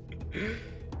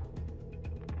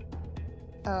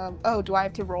 Oh, do I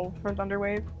have to roll for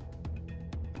Thunderwave?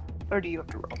 Or do you have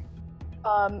to roll?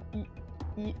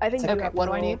 I think. you Okay, have to what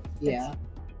do I roll. need? Yeah.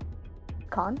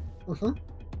 Con? Mm-hmm.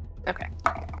 Okay.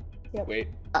 Wait.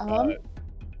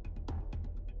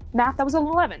 Math, that was an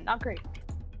 11. Not great.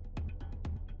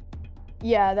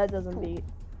 Yeah, that doesn't beat.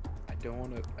 I don't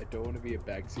want to be a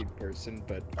backseat person,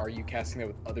 but are you casting that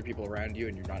with other people around you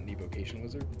and you're not an evocation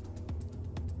wizard?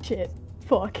 Shit.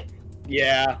 Fuck.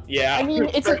 Yeah. I mean,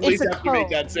 it's a- At least it's a have to make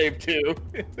cone. that save too.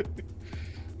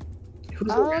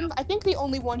 Who's around? I think the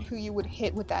only one who you would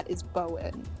hit with that is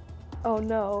Bowen. Oh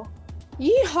no.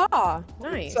 Yeehaw!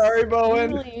 Nice. Sorry, I'm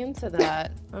Bowen. really into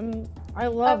that. I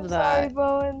love I'm that. sorry,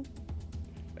 Bowen.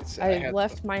 I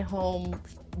left my home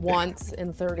once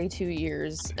in 32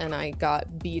 years, and I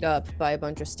got beat up by a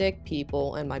bunch of stick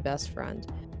people and my best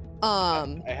friend.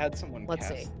 I had someone. Let's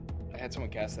cast, see. I had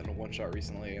someone cast that in a one shot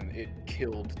recently, and it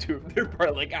killed two of their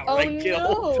part, like Oh outright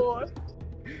killed.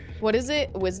 What is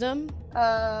it? Wisdom?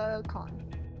 no! Con.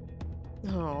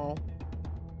 Oh.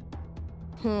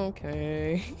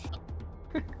 Okay.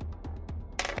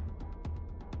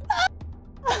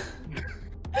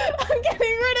 I'm getting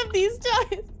rid of these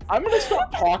dice. I'm gonna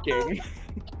stop talking.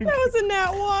 That was a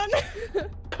nat one.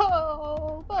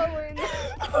 Oh, Bowen.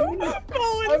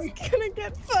 Bowen's gonna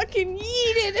get fucking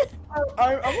yeeted.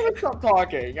 I'm gonna stop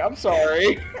talking. I'm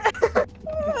sorry.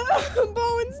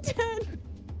 Bowen's dead.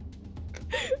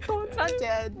 Bowen's not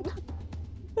dead,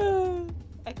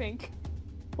 I think.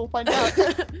 We'll find out.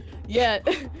 Yet.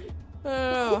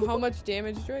 Oh, how much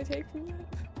damage do I take from that?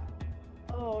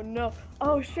 Oh no.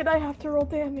 Oh shit, I have to roll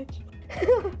damage.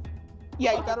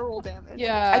 Yeah, you gotta roll damage.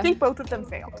 Yeah. I think both of them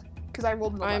failed. Because I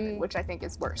rolled an 11, I'm which I think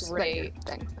is worse than your great.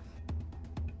 thing.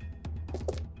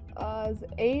 Is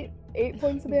 8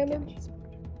 points of damage?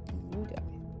 You die.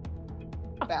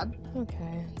 Not bad.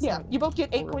 Okay. it's Yeah, not you both get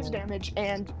 8 points of horrible. damage,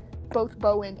 and both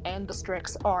Bowen and the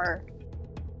Strix are,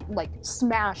 like,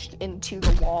 smashed into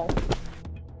the wall.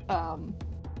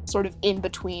 Sort of in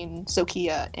between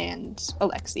Sokia and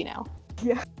Alexi now.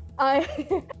 I'm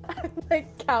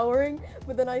like cowering,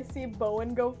 but then I see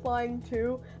Bowen go flying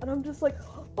too, and I'm just like,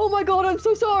 oh my god, I'm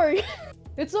so sorry.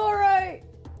 It's alright.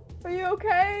 Are you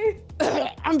okay?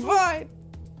 I'm fine.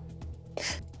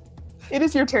 It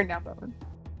is your turn now, Bowen.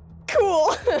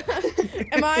 Cool.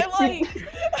 Am I like?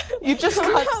 You just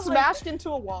got Like- smashed into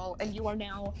a wall, and you are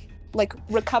now, like,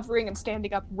 recovering and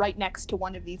standing up right next to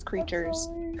one of these creatures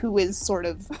sorry. who is sort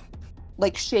of,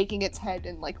 like, shaking its head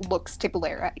and, like, looks to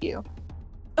glare at you.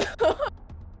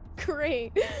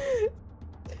 Great.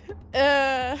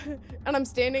 And I'm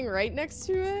standing right next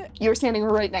to it. You're standing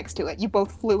right next to it. You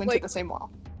both flew into Like- the same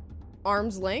wall.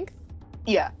 Arm's length.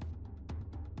 Yeah.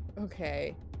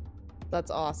 Okay.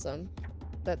 That's awesome.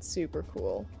 That's super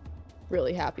cool.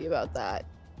 Really happy about that.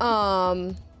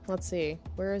 Let's see.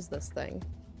 Where is this thing?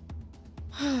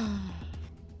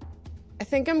 I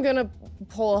think I'm gonna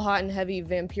pull a hot and heavy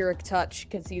vampiric touch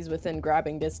because he's within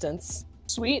grabbing distance.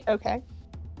 Sweet, okay.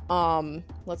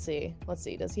 Let's see.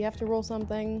 Does he have to roll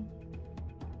something?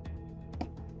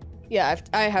 Yeah,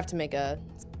 I have to make a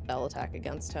spell attack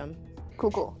against him.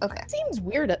 Cool, okay. Seems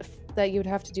weird that you would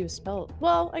have to do a spell.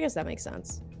 Well, I guess that makes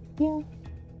sense. Yeah.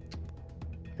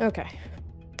 Okay.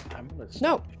 I'm gonna No.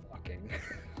 stop talking.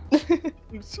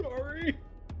 I'm sorry.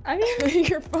 I mean,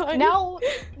 You're fine. now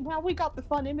we got the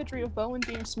fun imagery of Bowen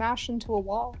being smashed into a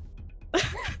wall.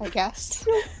 I guess.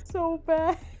 So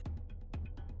bad.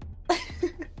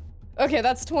 Okay,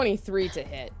 that's 23 to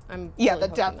hit. I'm Yeah, really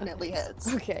that hoping definitely hits.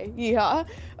 hits. Okay, yeah.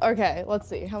 Okay, let's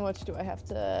see. How much do I have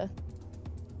to...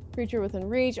 Creature within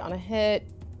reach on a hit.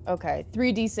 Okay,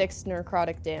 3d6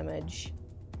 necrotic damage.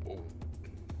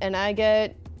 And I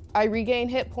regain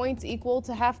hit points equal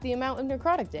to half the amount of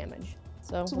necrotic damage.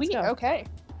 So, Sweet, let's okay.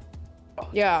 Oh,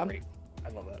 that's Yeah. great. I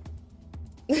love that.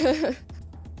 go.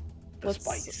 The Let's-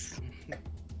 spice.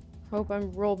 Hope I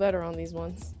roll better on these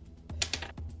ones.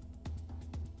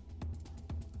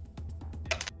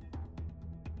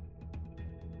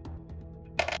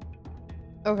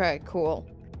 Okay, cool.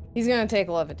 He's gonna take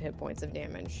 11 hit points of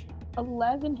damage.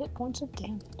 11 hit points of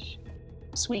damage.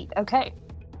 Sweet, okay.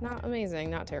 Not amazing,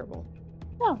 not terrible.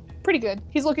 Oh, pretty good.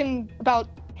 He's looking about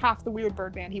half the weird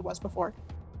Birdman he was before.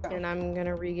 And I'm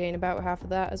gonna regain about half of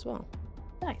that as well.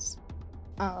 Nice.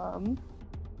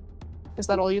 Is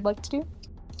that all you'd like to do?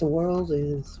 The world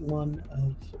is one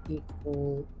of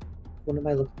equal. What am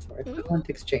I looking for? Equivalent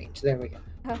exchange. There we go.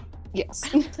 Yes. I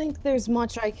don't think there's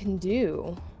much I can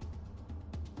do.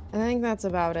 I think that's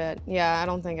about it. Yeah, I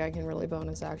don't think I can really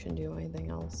bonus action do anything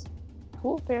else.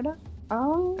 Cool, fair enough.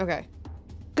 Okay.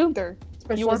 Gunther.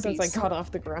 Especially are since I beast. got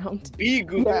off the ground. Bee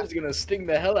Goober Yeah. is gonna sting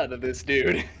the hell out of this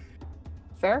dude.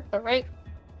 Fair, alright.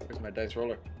 Where's my dice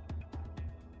roller?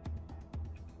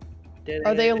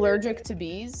 Are they allergic to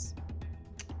bees?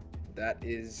 That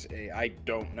is I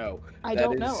don't know. I That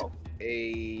don't is know.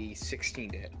 A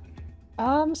 16 to hit.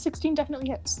 16 definitely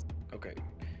hits. Okay.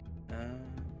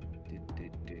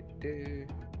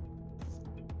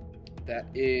 That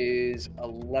is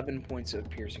 11 points of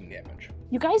piercing damage.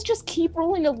 You guys just keep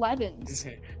rolling 11s.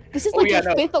 This is Oh, like yeah,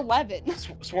 your no. 5th 11.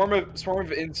 Swarm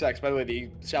of insects. By the way, the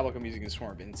Shallow I'm using is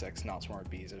swarm of insects, not swarm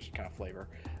of bees. There's kind of flavor.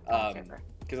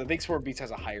 Because I think swarm of bees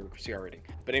has a higher CR rating.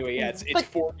 But anyway, yeah, it's But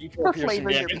 4d4 for piercing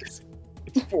flavor, you're damage.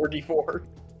 It's 4d4.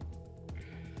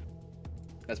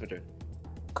 That's my turn.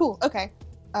 Cool, okay.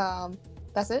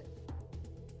 That's it?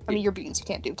 I mean, your beans, you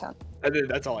can't do a ton.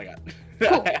 That's all I got.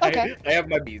 Cool, okay. I have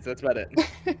my bees. That's about it.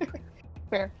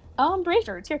 Fair.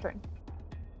 Brazier, it's your turn.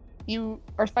 You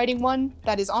are fighting one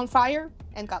that is on fire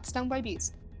and got stung by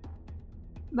bees.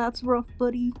 That's rough,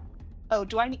 buddy. Oh,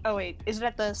 oh wait, is it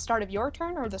at the start of your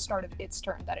turn or the start of its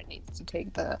turn that it needs to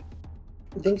take the...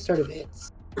 I think start of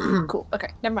its. Cool, okay,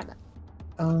 never mind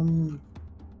that.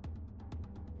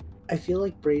 I feel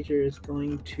like Brazier is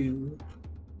going to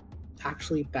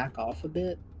actually back off a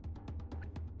bit.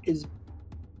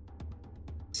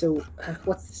 So,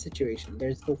 what's the situation?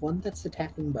 There's the one that's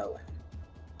attacking Bowen.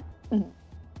 Mhm.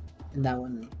 And that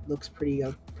one looks pretty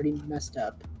messed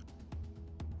up.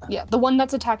 Yeah, the one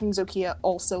that's attacking Zokia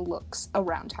also looks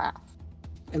around half.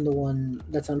 And the one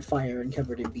that's on fire and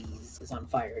covered in bees is on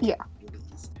fire and Yeah. covered in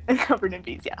bees. bees. Covered in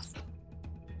bees, yes.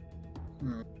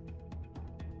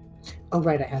 Oh,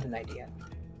 right, I had an idea.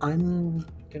 I'm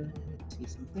gonna see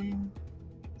something.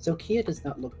 Zokia does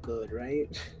not look good, right?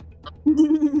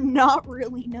 Not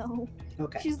really, no.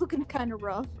 Okay. She's looking kind of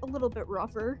rough, a little bit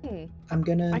rougher.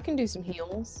 I can do some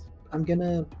heals.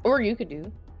 Or you could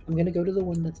do. I'm gonna go to the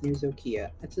one that's near Zokia.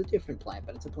 It's a different plan,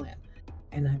 but it's a plan.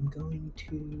 And I'm going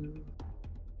to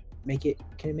make it.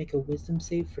 Can I make a wisdom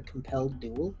save for compelled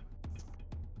duel?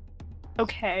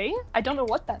 Okay, I don't know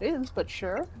what that is, but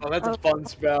sure. Oh, that's a fun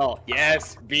spell.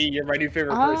 Yes, B, you're my new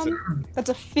favorite person. That's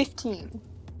a 15.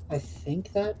 I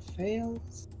think that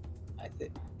fails. I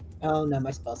think. Oh no,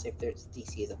 my spell save there's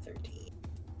DC is a 13.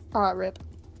 Rip.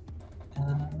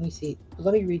 Let me see.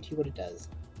 Let me read to you what it does.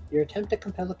 You attempt to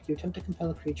compel a creature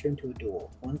into a duel.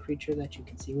 One creature that you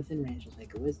can see within range will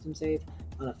make a wisdom save.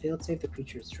 On a failed save, the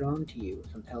creature is drawn to you,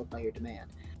 compelled by your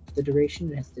demand. For the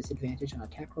duration, it has disadvantage on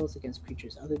attack rolls against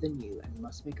creatures other than you, and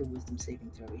must make a wisdom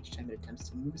saving throw each time it attempts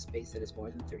to move a space that is more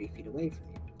than 30 feet away from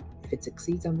you. If it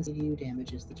succeeds on the save, you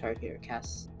damages the target or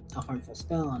casts a harmful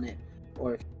spell on it,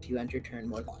 or if you end your turn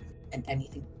more than one, and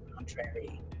anything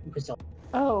contrary results.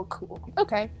 Oh, cool.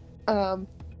 Okay.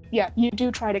 Yeah, you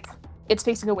do try to... It's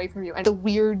facing away from you, and the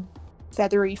weird,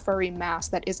 feathery, furry mass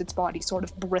that is its body sort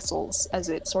of bristles as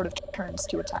it sort of turns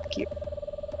to attack you.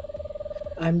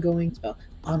 I'm going to...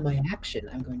 On my action,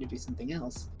 I'm going to do something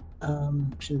else.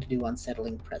 Action to do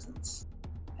Unsettling Presence.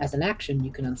 As an action,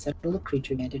 you can unsettle a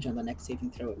creature advantage on the next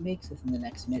saving throw it makes within the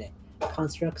next minute.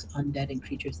 Constructs, undead, and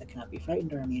creatures that cannot be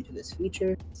frightened are immune to this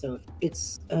feature. So if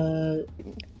it's,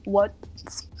 What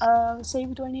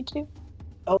save do I need to do?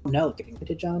 Oh no, giving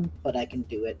advantage on, but I can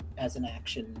do it as an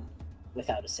action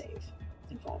without a save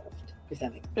involved, if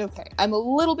that makes sense. Okay, I'm a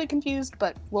little bit confused,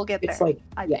 but we'll get there. It's like,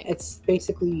 I think. It's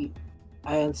basically,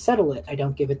 I unsettle it, I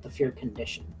don't give it the fear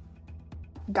condition.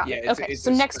 Got it. Okay,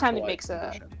 so next time it makes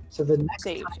a So the next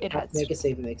save, time it has... make a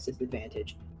save, it makes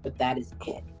disadvantage, but that is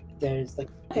it. There's like,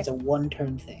 it's a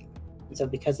one-turn thing. And so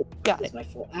because it is my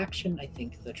full action, I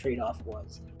think the trade-off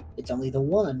was, it's only the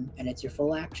one, and it's your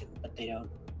full action, but they don't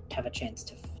have a chance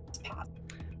to pass.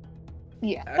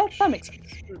 Yeah, that makes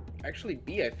sense. Actually,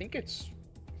 B, I think it's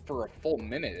for a full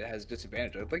minute it has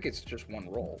disadvantage. I think it's just one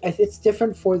roll. It's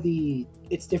different for the...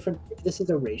 It's different... This is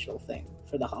a racial thing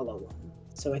for the hollow one.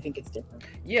 So I think it's different.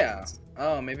 Yeah.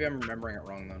 Oh, maybe I'm remembering it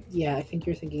wrong then. Yeah, I think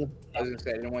you're thinking of... I was gonna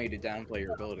say, I didn't want you to downplay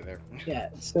your ability there. Yeah,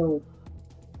 so...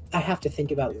 I have to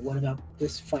think about what about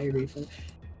this fiery thing.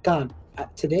 God,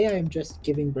 today I am just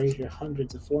giving Brazier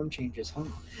hundreds of form changes, huh?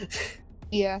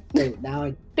 Yeah. So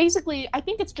now Basically, I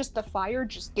think it's just the fire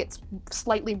just gets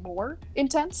slightly more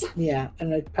intense. Yeah,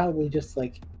 and it probably just,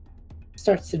 like,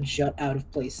 starts to jut out of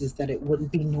places that it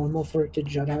wouldn't be normal for it to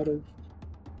jut out of.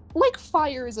 Like,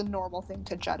 fire is a normal thing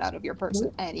to jut out of your person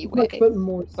anyway. But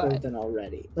more so than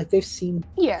already. Like, they've seen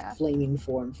flaming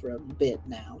form for a bit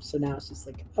now, so now it's just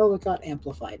like, oh, it got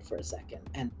amplified for a second.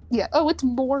 And yeah, oh, it's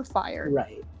more fire.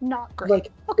 Right. Not great.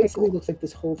 Like, okay, basically cool. Looks like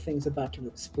this whole thing's about to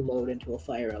explode into a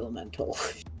fire elemental.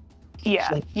 Yeah,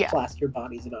 like, yeah. Plaster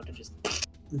body's about to just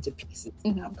into pieces,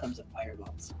 and out comes a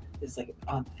fireball. It's like,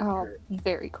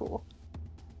 very cool.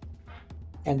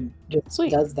 And just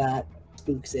Sweet. Does that,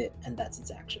 spooks it, and that's its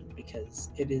action, because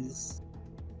it is...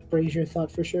 Brazier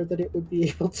thought for sure that it would be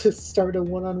able to start a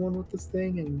one-on-one with this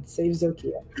thing and save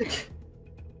Zokia.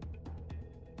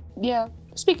 Yeah,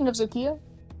 speaking of Zokia,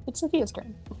 it's Zokia's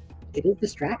turn. It is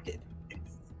distracted.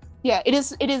 Yeah, it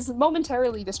is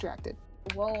momentarily distracted.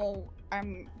 Well, I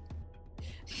mean,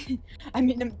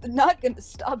 I'm not gonna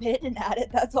stop hitting at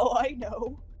it, that's all I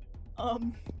know.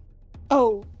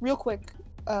 Oh, real quick,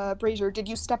 Brazier, did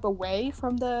you step away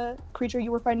from the creature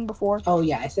you were fighting before? Oh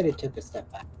yeah, I said it took a step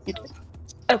back. So.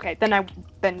 Okay, then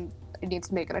it needs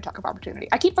to make an attack of opportunity.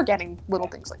 I keep forgetting little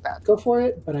things like that. Go for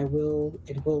it, but it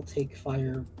will take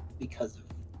fire because of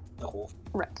the whole thing.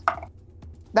 Right.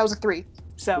 That was a 3,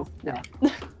 so yeah.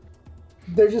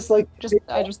 They're just like...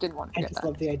 I just didn't want to I get just that.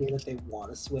 love the idea that they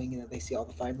want to swing and then they see all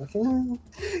the fire like,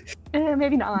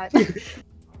 maybe not.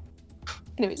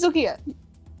 Anyway, Zokia.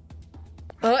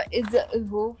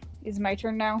 Is my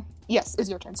turn now? Yes, it's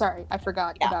your turn. Sorry, I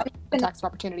forgot about attacks of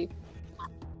opportunity.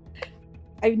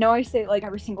 I know I say it like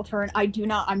every single turn.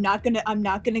 I'm not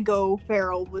gonna go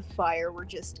feral with fire. We're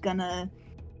just gonna...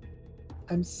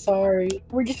 I'm sorry.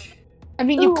 I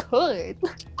mean, you could.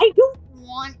 I don't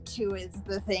want to is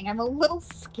the thing. I'm a little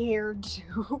scared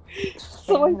to.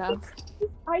 So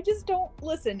I just don't...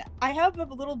 Listen, I have a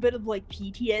little bit of, like,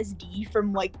 PTSD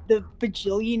from, like, the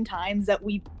bajillion times that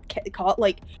we've caught,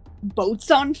 like,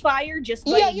 boats on fire just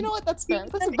by... Yeah, you know what? That's fair.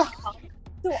 That's valid.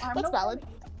 So That's valid.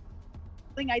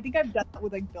 I think I've done that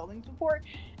with like buildings before.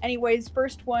 Anyways,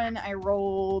 first one I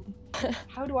rolled.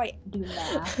 How do I do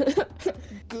math?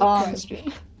 Good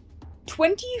question.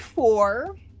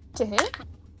 24 To hit?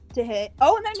 to hit.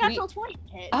 Oh, and then Sweet. natural 20 to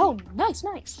hit. Oh, nice.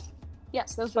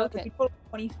 Yes, those So both hit.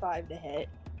 25 to hit.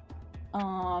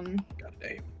 God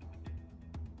damn.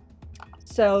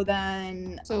 So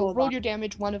then. So hold roll on. your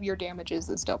damage. One of your damages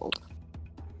is doubled.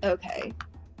 Okay.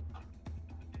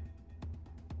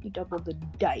 You doubled the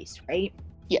dice, right?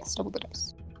 Yes, double the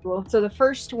dice. Cool. So the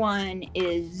first one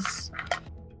is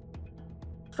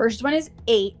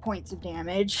 8 points of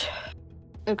damage.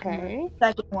 Okay.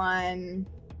 Second one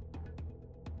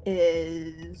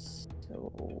is 8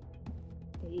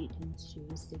 and 2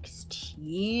 is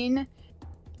 16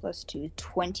 plus 2 is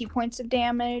 20 points of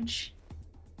damage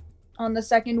on the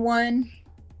second one.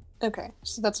 Okay,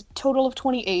 so that's a total of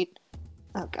 28.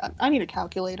 Oh god, I need a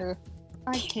calculator.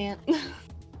 I can't.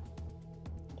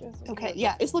 Okay,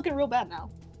 yeah, it's looking real bad now.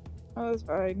 Oh, that's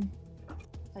fine.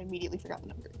 I immediately forgot the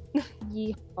number.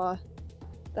 Yeah.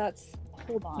 That's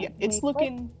hold on. Yeah, it's Wait,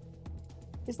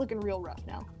 looking real rough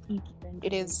now. what?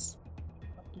 It is.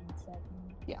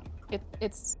 Yeah,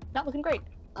 it's not looking great.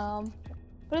 But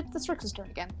it's the Strix's turn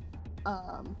again.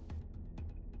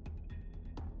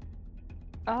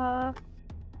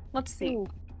 Let's see. Ooh.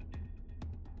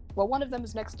 Well, one of them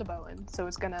is next to Bowen, so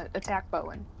it's gonna attack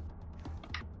Bowen.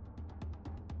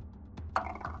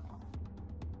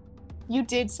 You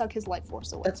did suck his life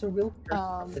force away. That's a real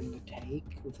thing to take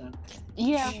without.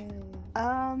 Yeah.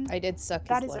 I did suck his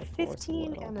That is a life force 15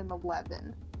 little. and an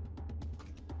 11.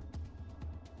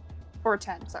 Or a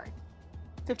 10, sorry.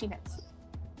 15 hits.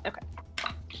 Okay.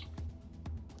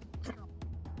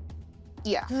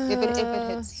 Yeah, if it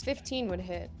hits. 15 would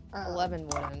hit. 11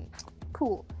 wouldn't.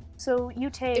 Cool. So you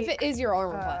take If it is your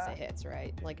armor class, it hits,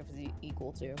 right? Like if it's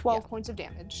equal to 12 points of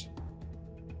damage.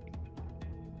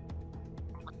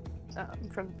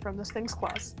 From this thing's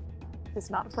claws. It's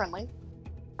not friendly.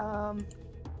 Neato.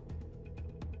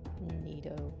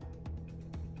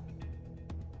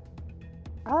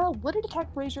 Would it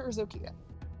attack Brazier or Zokia?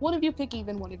 One of you pick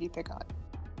even, one of you pick odd.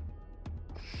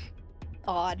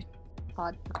 Odd.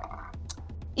 Odd. Okay.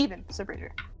 Even, so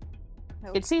Brazier.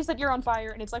 Nope. It sees that you're on fire,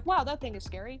 and it's like, wow, that thing is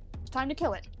scary. It's time to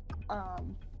kill it. So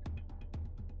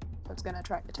it's gonna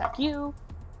try to attack you.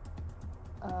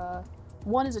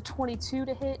 One is a 22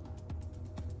 to hit,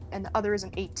 and the other is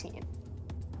an 18.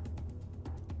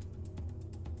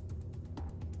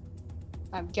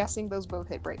 I'm guessing those both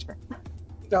hit Brazier.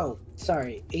 Oh,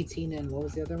 sorry. 18 and what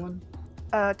was the other one?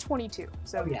 22.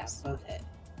 So Oh, yeah, yes. both hit.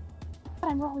 But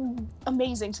I'm rolling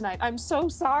amazing tonight. I'm so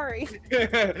sorry.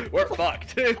 We're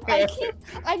fucked. I can't.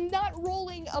 I'm not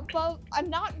rolling above. I'm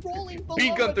not rolling below. B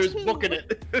Gunther's a 2. booking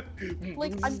it.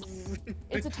 Like,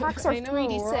 its attacks are I know, we're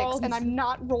 3d6, all and I'm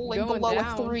not rolling going below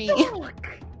down. a 3.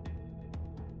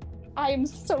 I am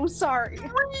so sorry.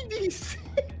 3d6.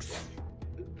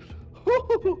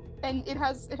 And it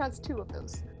has 2 of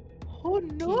those. Oh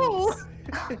no!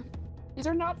 These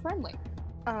are not friendly.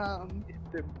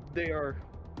 They are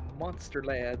monster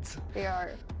lads. They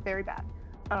are very bad.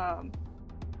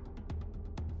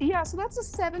 Yeah, so that's a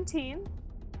 17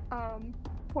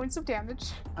 points of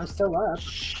damage. I'm still up.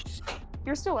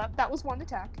 You're still up. That was one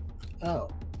attack. Oh,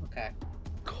 okay.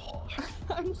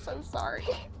 I'm so sorry.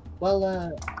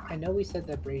 Well, I know we said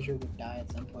that Brazier would die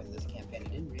at some point in this campaign. I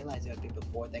didn't realize it would be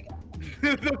before they got.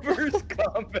 The first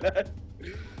combat.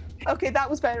 Okay, that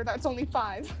was better. That's only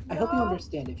 5. I hope you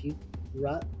understand. If you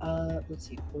let's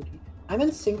see, 40. I'm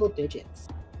in single digits.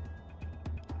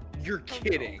 You're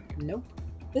kidding. Nope.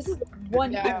 This is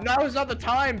one. Yeah. Now is not the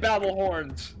time, Babble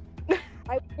Horns.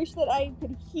 I wish that I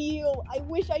could heal. I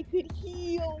wish I could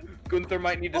heal. Gunther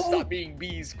might need to stop being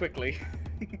bees quickly.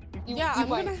 I'm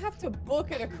gonna have to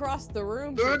book it across the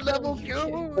room. Third level shit.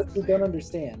 kills. But you don't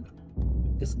understand.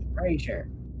 This is Brazier.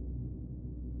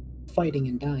 Fighting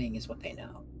and dying is what they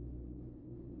know.